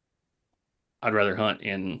rather hunt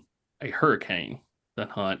in a hurricane than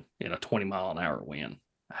hunt in a 20-mile-an-hour wind.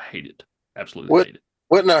 I hate it. Absolutely hate it.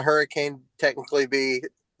 Wouldn't a hurricane technically be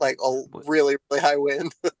like a really, really high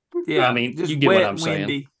wind? Yeah, I mean, just you get wet, what I'm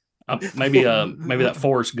windy. saying. Maybe that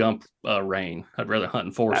Forrest Gump rain. I'd rather hunt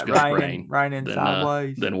in Forrest Gump rain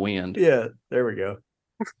sideways than wind. Yeah, there we go.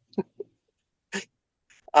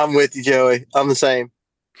 I'm with you, Joey. I'm the same.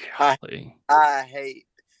 Golly. I hate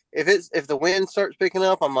if the wind starts picking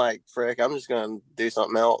up. I'm like, frick, I'm just gonna do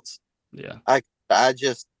something else. Yeah. I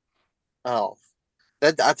just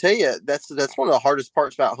that I tell you, that's one of the hardest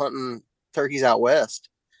parts about hunting turkeys out west.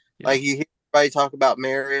 Yeah. Like, you hear everybody talk about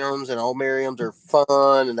Merriams, and old Merriams are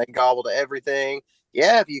fun and they gobble to everything.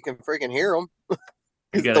 Yeah, if you can freaking hear them.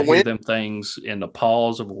 You got to hear them things in the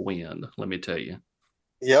pause of a wind, let me tell you.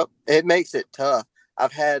 Yep, it makes it tough.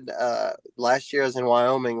 I've had last year I was in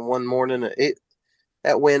Wyoming one morning.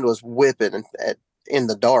 That wind was whipping in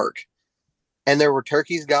the dark, and there were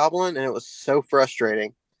turkeys gobbling, and it was so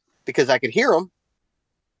frustrating because I could hear them.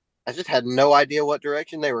 I just had no idea what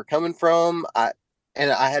direction they were coming from. I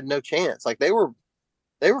had no chance. Like, they were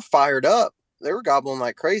fired up. They were gobbling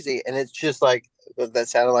like crazy, and it's just like that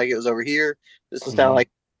sounded like it was over here. This one sounded like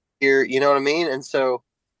here. You know what I mean? And so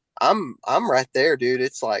I'm right there, dude.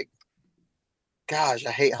 It's like, gosh,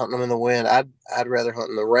 I hate hunting them in the wind. I'd rather hunt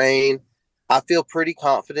in the rain. I feel pretty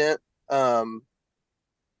confident.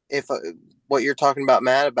 If what you're talking about,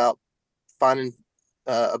 Matt, about finding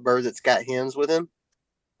a bird that's got hens with him,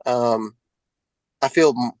 I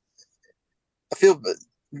feel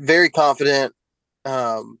very confident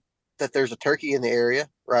that there's a turkey in the area,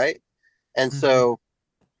 right? And so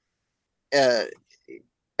at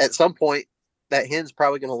some point, that hen's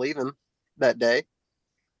probably going to leave him that day.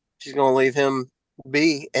 She's going to leave him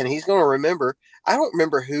be, and he's going to remember. I don't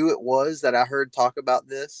remember who it was that I heard talk about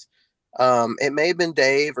this. It may have been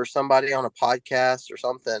Dave or somebody on a podcast or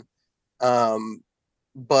something.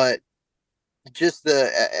 But just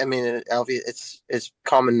it's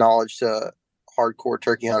common knowledge to a hardcore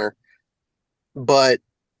turkey hunter, but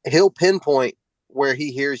he'll pinpoint where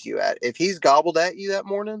he hears you at. If he's gobbled at you that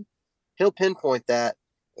morning, he'll pinpoint that.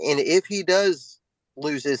 And if he does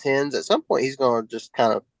lose his hens at some point, he's going to just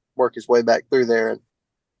kind of work his way back through there and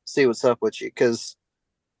see what's up with you. Because,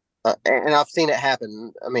 and I've seen it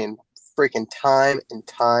happen. I mean, freaking time and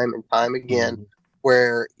time and time again,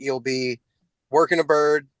 where you'll be working a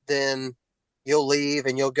bird, then you'll leave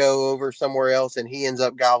and you'll go over somewhere else, and he ends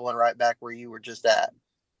up gobbling right back where you were just at.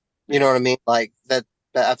 You know what I mean? Like that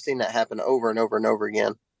I've seen that happen over and over and over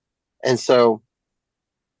again. And so,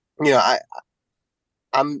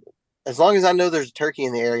 I'm as long as I know there's a turkey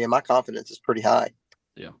in the area, my confidence is pretty high.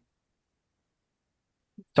 Yeah.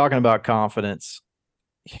 Talking about confidence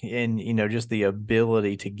and, just the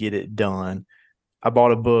ability to get it done. I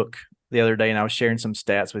bought a book the other day and I was sharing some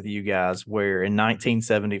stats with you guys where in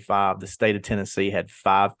 1975, the state of Tennessee had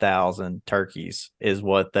 5,000 turkeys is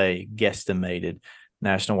what they guesstimated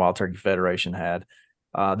National Wild Turkey Federation had.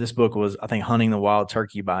 This book was, I think, Hunting the Wild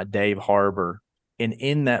Turkey by Dave Harbor. And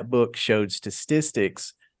in that book showed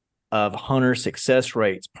statistics of hunter success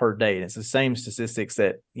rates per day. And it's the same statistics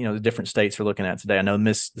that, the different states are looking at today. I know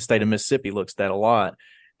the state of Mississippi looks at that a lot.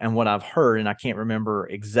 And what I've heard, and I can't remember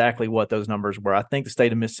exactly what those numbers were, I think the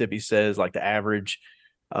state of Mississippi says like the average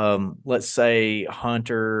let's say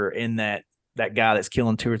Hunter and that guy that's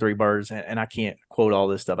killing 2 or 3 birds, and I can't quote all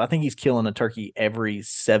this stuff. I think he's killing a turkey every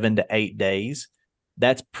 7 to 8 days.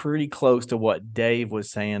 That's pretty close to what Dave was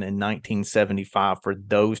saying in 1975 for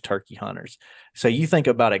those turkey hunters. So you think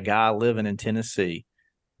about a guy living in Tennessee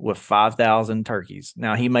with 5,000 turkeys.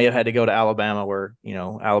 Now, he may have had to go to Alabama where,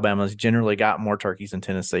 Alabama's generally got more turkeys than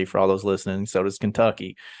Tennessee for all those listening. So does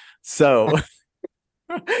Kentucky. So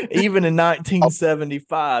even in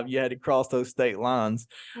 1975, you had to cross those state lines.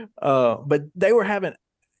 But they were having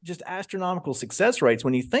just astronomical success rates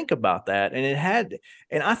when you think about that.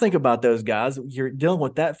 And I think about those guys, you're dealing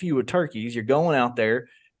with that few of turkeys. You're going out there,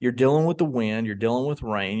 you're dealing with the wind, you're dealing with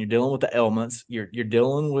rain, you're dealing with the elements, you're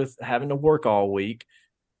dealing with having to work all week,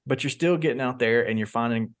 but you're still getting out there and you're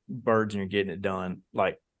finding birds and you're getting it done.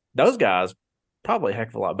 Like those guys, probably a heck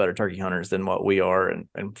of a lot better turkey hunters than what we are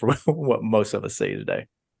and for what most of us see today.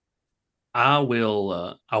 I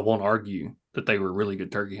won't argue that they were really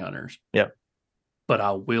good turkey hunters. Yep. But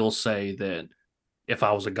I will say that if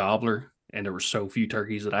I was a gobbler and there were so few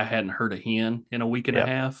turkeys that I hadn't heard a hen in a week and a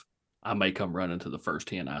half, I may come running to the first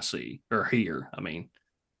hen I see or hear. I mean,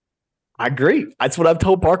 I agree. That's what I've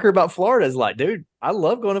told Parker about Florida. Is like, dude, I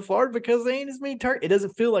love going to Florida because there ain't as many turkeys. It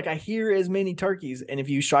doesn't feel like I hear as many turkeys. And if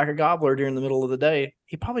you strike a gobbler during the middle of the day,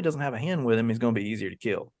 he probably doesn't have a hen with him. He's going to be easier to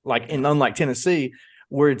kill. Like, and unlike Tennessee,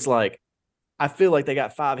 where it's like, I feel like they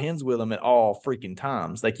got 5 hens with them at all freaking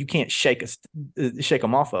times. Like you can't shake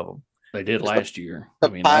them off of them. They did last year.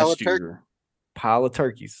 Pile of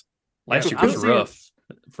turkeys. Last year was rough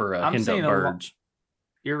for hen duck birds.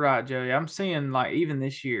 You're right, Joey. I'm seeing like even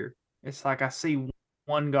this year, it's like I see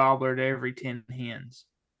one gobbler to every 10 hens.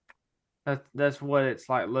 That's what it's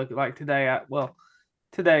like. Look, like today,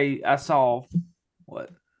 today I saw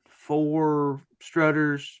 4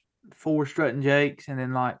 strutters, 4 strutting jakes, and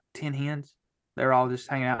then like 10 hens. They're all just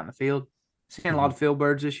hanging out in the field. Seeing a lot of field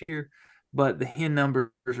birds this year, but the hen numbers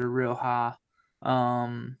are real high.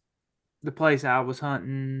 The place I was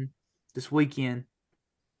hunting this weekend,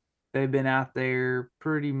 they've been out there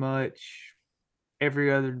pretty much every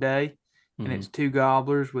other day, and it's 2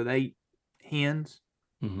 gobblers with 8 hens.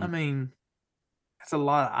 I mean, that's a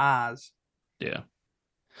lot of eyes. Yeah.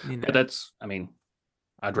 But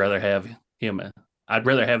I'd rather have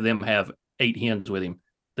them have 8 hens with him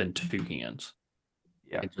than 2 hens.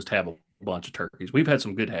 Yeah. And just have a bunch of turkeys. We've had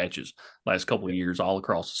some good hatches last couple of years all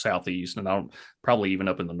across the southeast, and probably even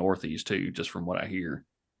up in the northeast too, just from what I hear.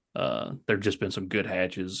 There've just been some good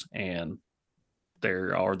hatches, and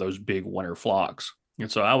there are those big winter flocks.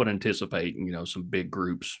 And so I would anticipate, some big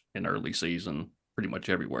groups in early season pretty much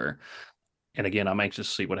everywhere. And again, I'm anxious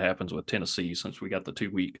to see what happens with Tennessee since we got the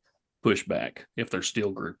 2-week pushback, if they're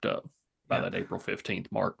still grouped up by that April 15th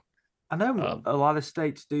mark. I know a lot of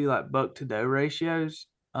states do like buck to doe ratios.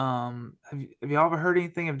 Have you ever heard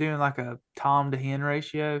anything of doing like a tom to hen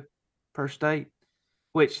ratio per state?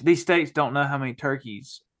 Which these states don't know how many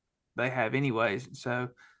turkeys they have anyways. So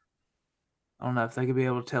I don't know if they could be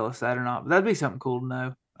able to tell us that or not, but that'd be something cool to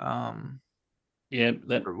know.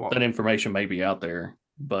 That information may be out there,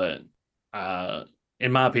 but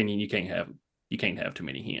in my opinion, you can't have too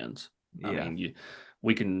many hens. I mean,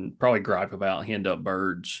 we can probably gripe about hen duck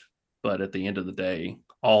birds, but at the end of the day,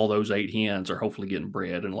 all those 8 hens are hopefully getting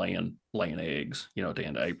bred and laying eggs, at the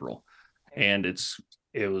end of April. And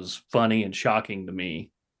it was funny and shocking to me.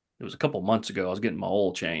 It was a couple months ago. I was getting my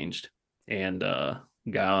oil changed, and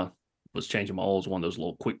guy was changing my oils, one of those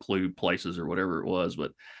little quick lube places or whatever it was.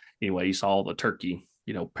 But anyway, he saw all the turkey,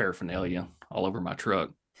 paraphernalia all over my truck,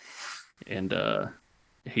 and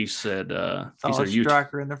he said, a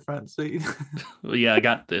striker in the front seat. Well, yeah,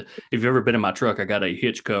 if you've ever been in my truck, I got a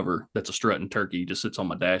hitch cover that's a strutting turkey. He just sits on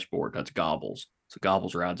my dashboard. That's Gobbles. So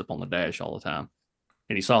Gobbles rides up on the dash all the time.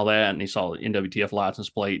 And he saw that, and he saw the NWTF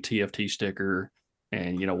license plate, TFT sticker,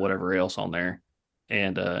 and, whatever else on there.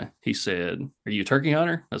 And he said, "Are you a turkey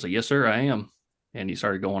hunter?" I said, "Yes, sir, I am." And he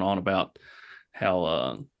started going on about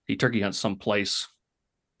how he turkey hunts someplace,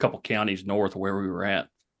 a couple counties north of where we were at.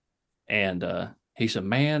 And he said,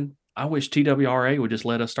 "Man, I wish TWRA would just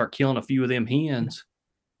let us start killing a few of them hens."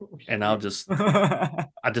 And I just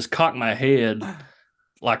cocked my head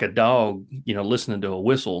like a dog, listening to a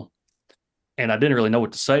whistle. And I didn't really know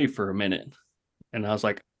what to say for a minute. And I was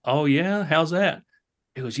like, "Oh yeah, how's that?"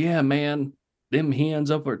 It was, "Yeah, man, them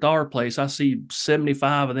hens up at our place, I see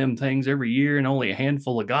 75 of them things every year and only a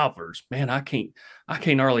handful of gobblers. Man, I can't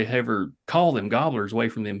hardly ever call them gobblers away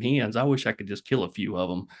from them hens. I wish I could just kill a few of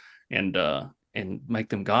them and make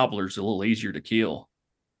them gobblers a little easier to kill."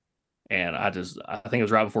 And I think it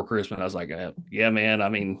was right before Christmas. I was like, "Yeah, man, I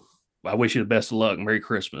mean, I wish you the best of luck. Merry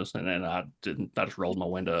Christmas. And then I just rolled my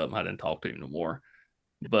window up. And I didn't talk to him no more.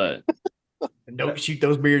 But Don't shoot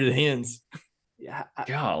those bearded hens. Yeah,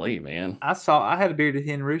 golly, man. I had a bearded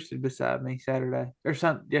hen roosted beside me Saturday or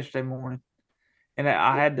something yesterday morning, and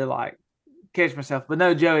I had to like catch myself. But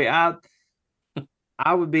no, Joey, I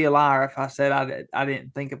would be a liar if I said I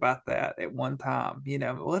didn't think about that at one time. You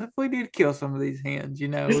know, what if we did kill some of these hens? You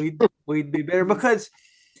know, we'd be better because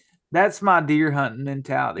that's my deer hunting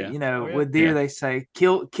mentality. Yeah. You know, Oh, yeah. with deer Yeah. they say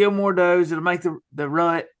kill more does, it'll make the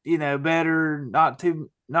rut, you know, better, not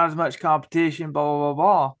as much competition, blah blah blah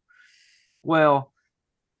blah. Well,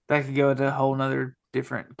 that could go into a whole nother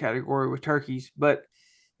different category with turkeys. But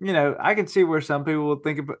you know, I can see where some people will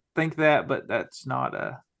think that, but that's not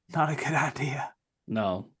a good idea.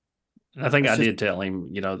 No. And I think It's I just- did tell him,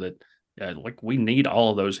 you know, that like we need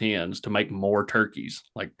all of those hens to make more turkeys.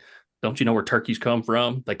 Like, don't you know where turkeys come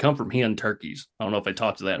from? They come from hen turkeys. I don't know if they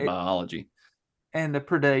taught you that in biology. And the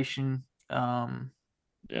predation,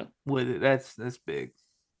 Yeah. with it, that's big.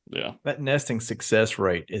 Yeah. That nesting success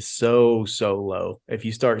rate is so low. If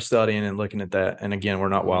you start studying and looking at that, and again, we're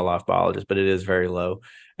not wildlife biologists, but it is very low.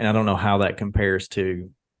 And I don't know how that compares to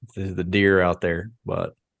the deer out there,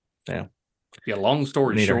 but yeah. Yeah. Long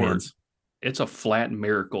story Need our short, hens. it's a flat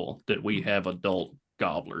miracle that we have adult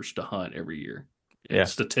gobblers to hunt every year. Yeah.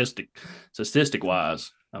 Statistic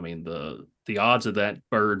wise, I mean, the odds of that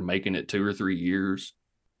bird making it 2 or 3 years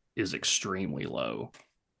is extremely low.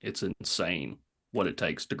 It's insane what it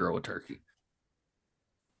takes to grow a turkey.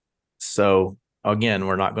 So again,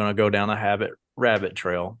 we're not going to go down a rabbit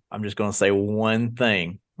trail. I'm just going to say one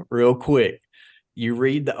thing real quick. You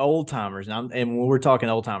read the old timers, and when we're talking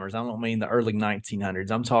old timers, I don't mean the early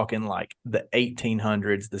 1900s. I'm talking like the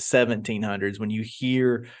 1800s, the 1700s. When you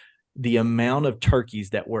hear the amount of turkeys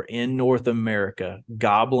that were in North America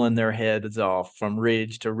gobbling their heads off from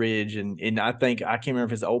ridge to ridge, and I can't remember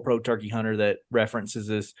if it's the Old Pro Turkey Hunter that references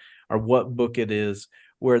this or what book it is,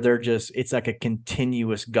 where it's like a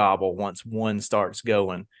continuous gobble once one starts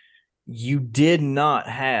going. You did not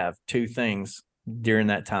have two things during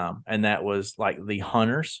that time, and that was like the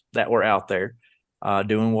hunters that were out there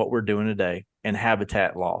doing what we're doing today and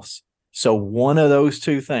habitat loss. So one of those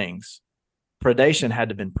two things, predation had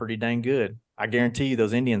to have been pretty dang good. I guarantee you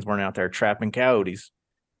those Indians weren't out there trapping coyotes.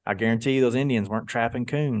 I guarantee you those Indians weren't trapping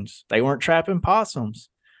coons. They weren't trapping possums.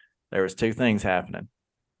 There was two things happening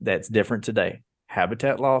that's different today: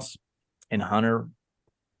 habitat loss and hunter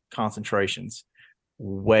concentrations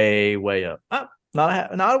way up.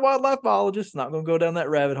 Not a wildlife biologist. Not going to go down that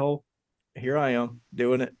rabbit hole. Here I am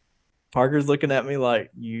doing it. Parker's looking at me like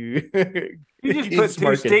you. You just put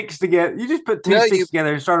two sticks together. You just put two sticks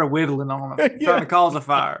together and started whittling on them, trying to cause a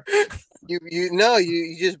fire. You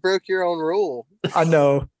just broke your own rule. I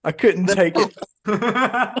know. I couldn't take it.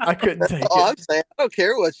 I couldn't take it. I'm saying, I don't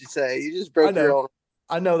care what you say. You just broke your own.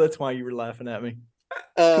 I know that's why you were laughing at me,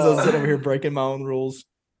 because I was sitting over here breaking my own rules,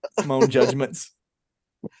 my own judgments.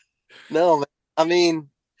 No, man. I mean,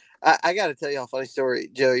 I got to tell you a funny story,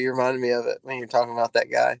 Joe. You reminded me of it when you're talking about that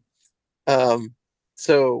guy.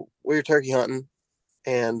 So we were turkey hunting,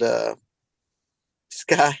 and this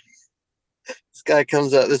guy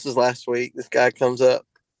comes up. This was last week. This guy comes up.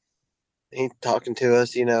 He's talking to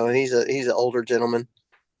us, you know, and he's an older gentleman,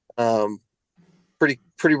 pretty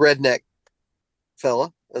redneck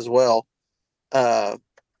fella as well. And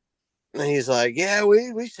he's like, "Yeah,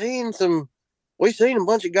 we seen a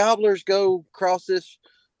bunch of gobblers go across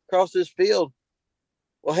this field."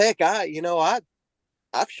 Well, heck,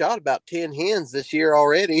 I've shot about 10 hens this year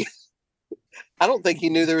already. I don't think he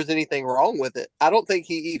knew there was anything wrong with it. I don't think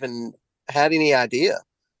he even had any idea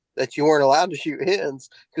that you weren't allowed to shoot hens,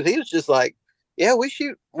 because he was just like, "Yeah, we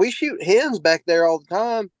shoot hens back there all the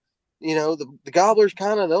time. You know, the gobblers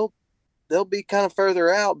kind of they'll be kind of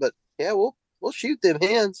further out, but yeah, we'll shoot them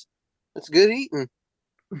hens. It's good eating."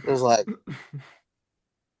 It was like,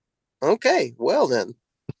 okay, well then.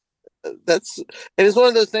 And it's one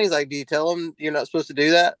of those things like, do you tell him you're not supposed to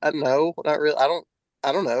do that? No, not really.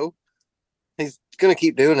 I don't know. He's gonna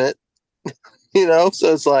keep doing it, you know.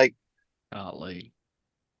 So it's like, golly,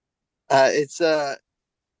 it's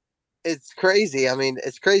crazy. I mean,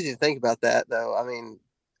 it's crazy to think about that, though. I mean,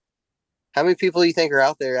 how many people do you think are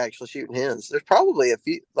out there actually shooting hens? There's probably a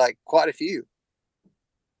few, like quite a few.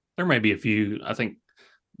 There may be a few. I think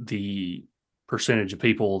the percentage of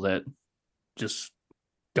people that just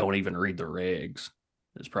don't even read the regs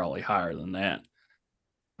is probably higher than that.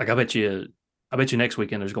 Like, I bet you next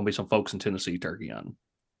weekend there's going to be some folks in Tennessee turkey hunting.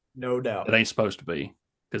 No doubt. It ain't supposed to be,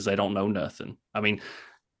 because they don't know nothing. I mean,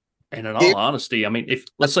 and in all honesty, I mean, if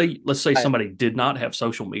let's say somebody did not have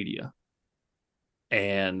social media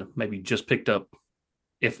and maybe just picked up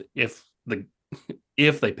if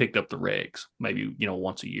they picked up the regs, maybe,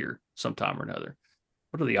 once a year, sometime or another.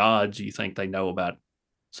 What are the odds you think they know about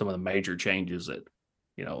some of the major changes that,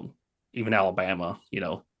 even Alabama,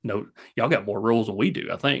 no, y'all got more rules than we do,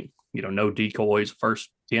 I think. No decoys the first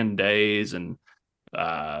 10 days, and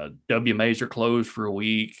WMAs are closed for a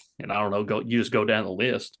week. And I don't know, you just go down the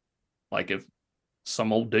list. Like if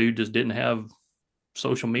some old dude just didn't have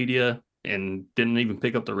social media and didn't even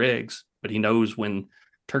pick up the regs, but he knows when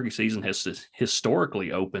turkey season has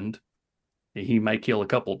historically opened, he may kill a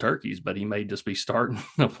couple of turkeys, but he may just be starting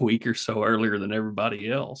a week or so earlier than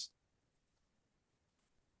everybody else.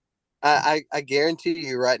 I guarantee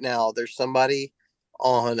you right now, there's somebody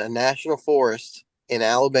on a national forest in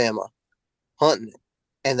Alabama hunting it,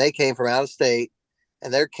 and they came from out of state,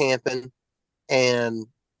 and they're camping, and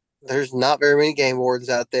there's not very many game wardens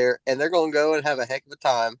out there, and they're going to go and have a heck of a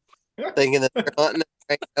time thinking that they're hunting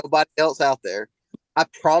and nobody else out there. I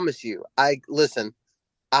promise you, I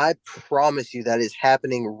promise you that is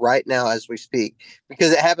happening right now as we speak,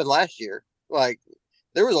 because it happened last year. Like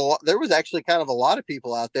there was actually kind of a lot of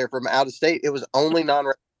people out there from out of state. It was only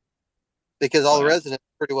because all the residents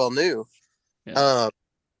pretty well knew. Yeah.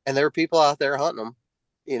 And there were people out there hunting them,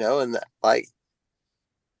 and like,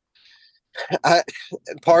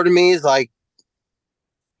 part of me is like,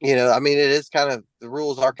 I mean, it is kind of, the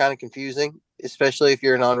rules are kind of confusing, especially if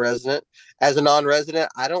you're a non-resident. As a non-resident,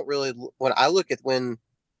 I don't really, when I look at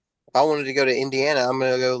if I wanted to go to Indiana, I'm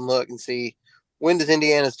going to go and look and see, when does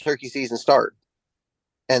Indiana's turkey season start?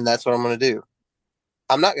 And that's what I'm going to do.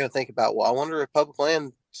 I'm not going to think about, well, I wonder if public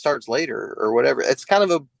land starts later or whatever. It's kind of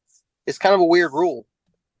a weird rule.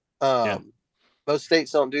 Most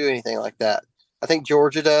states don't do anything like that. I think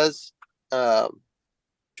Georgia does.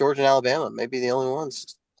 Georgia and Alabama may be the only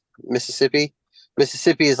ones. Mississippi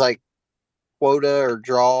is like quota or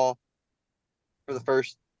draw for the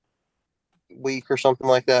first week or something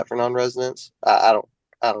like that for non-residents. I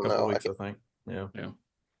don't know. Weeks, I think. Yeah.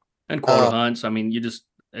 And quota hunts. I mean,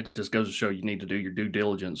 it just goes to show you need to do your due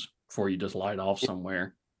diligence before you just light off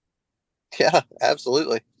somewhere. Yeah,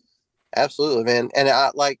 absolutely, man. And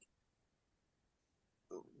I like,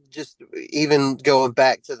 just even going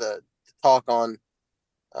back to the talk on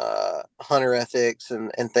hunter ethics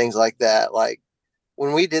and things like that. Like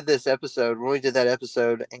when we did that episode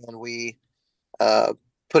and we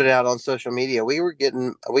put it out on social media, we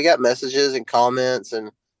got messages and comments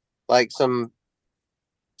and like some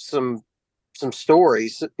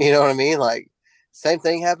stories, you know what I mean? Like same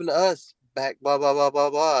thing happened to us back, blah, blah, blah, blah,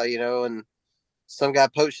 blah, and some guy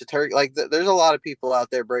poached a turkey. Like there's a lot of people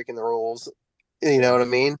out there breaking the rules, you know what I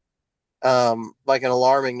mean? Like an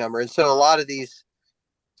alarming number. And so a lot of these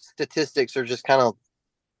statistics are just kind of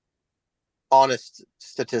honest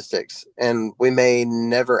statistics, and we may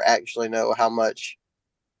never actually know how much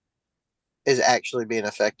is actually being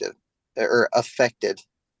affected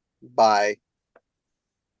by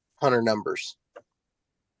hunter numbers.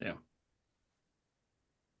 Yeah.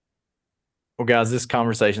 Well, guys, this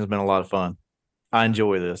conversation has been a lot of fun. I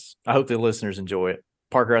enjoy this. I hope the listeners enjoy it.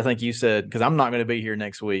 Parker, I think you said, because I'm not going to be here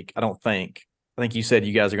next week, I think you said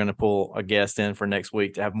you guys are going to pull a guest in for next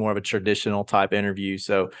week to have more of a traditional type interview.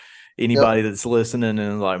 So anybody that's listening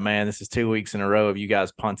and like, man, this is 2 weeks in a row of you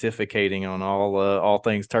guys pontificating on all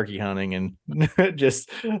things turkey hunting and just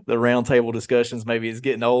the roundtable discussions, maybe it's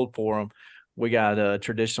getting old for them. We got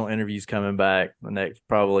traditional interviews coming back the next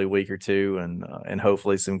probably week or two, and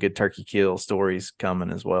hopefully some good turkey kill stories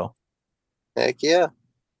coming as well. Heck yeah.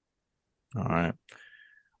 All right.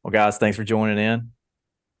 Well, guys, thanks for joining in.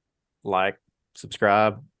 Like,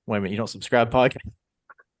 subscribe. Wait a minute, you don't subscribe podcast?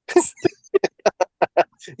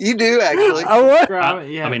 You do, actually.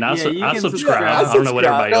 I subscribe. I don't know what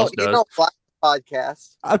everybody else does. You don't like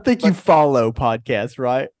podcasts. I think you follow podcasts,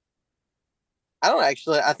 right? I don't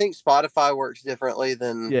actually. I think Spotify works differently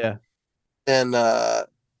than like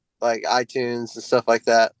iTunes and stuff like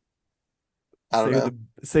that. I don't know.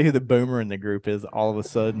 See who the boomer in the group is all of a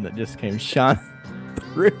sudden that just came shining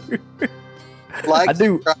through. Like,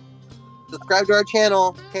 subscribe to our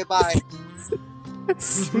channel. Okay, bye.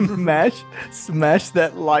 Smash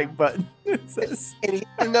that like button. And hit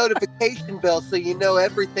the notification bell so you know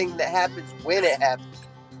everything that happens when it happens.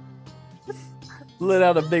 Let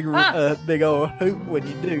out a big old hoot when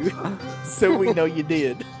you do, so we know you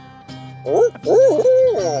did.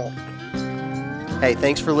 Hey,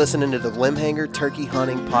 thanks for listening to the Limbhanger Turkey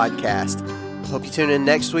Hunting Podcast. Hope you tune in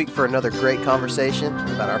next week for another great conversation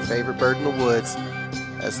about our favorite bird in the woods,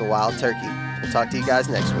 as the wild turkey. We'll talk to you guys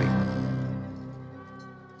next week.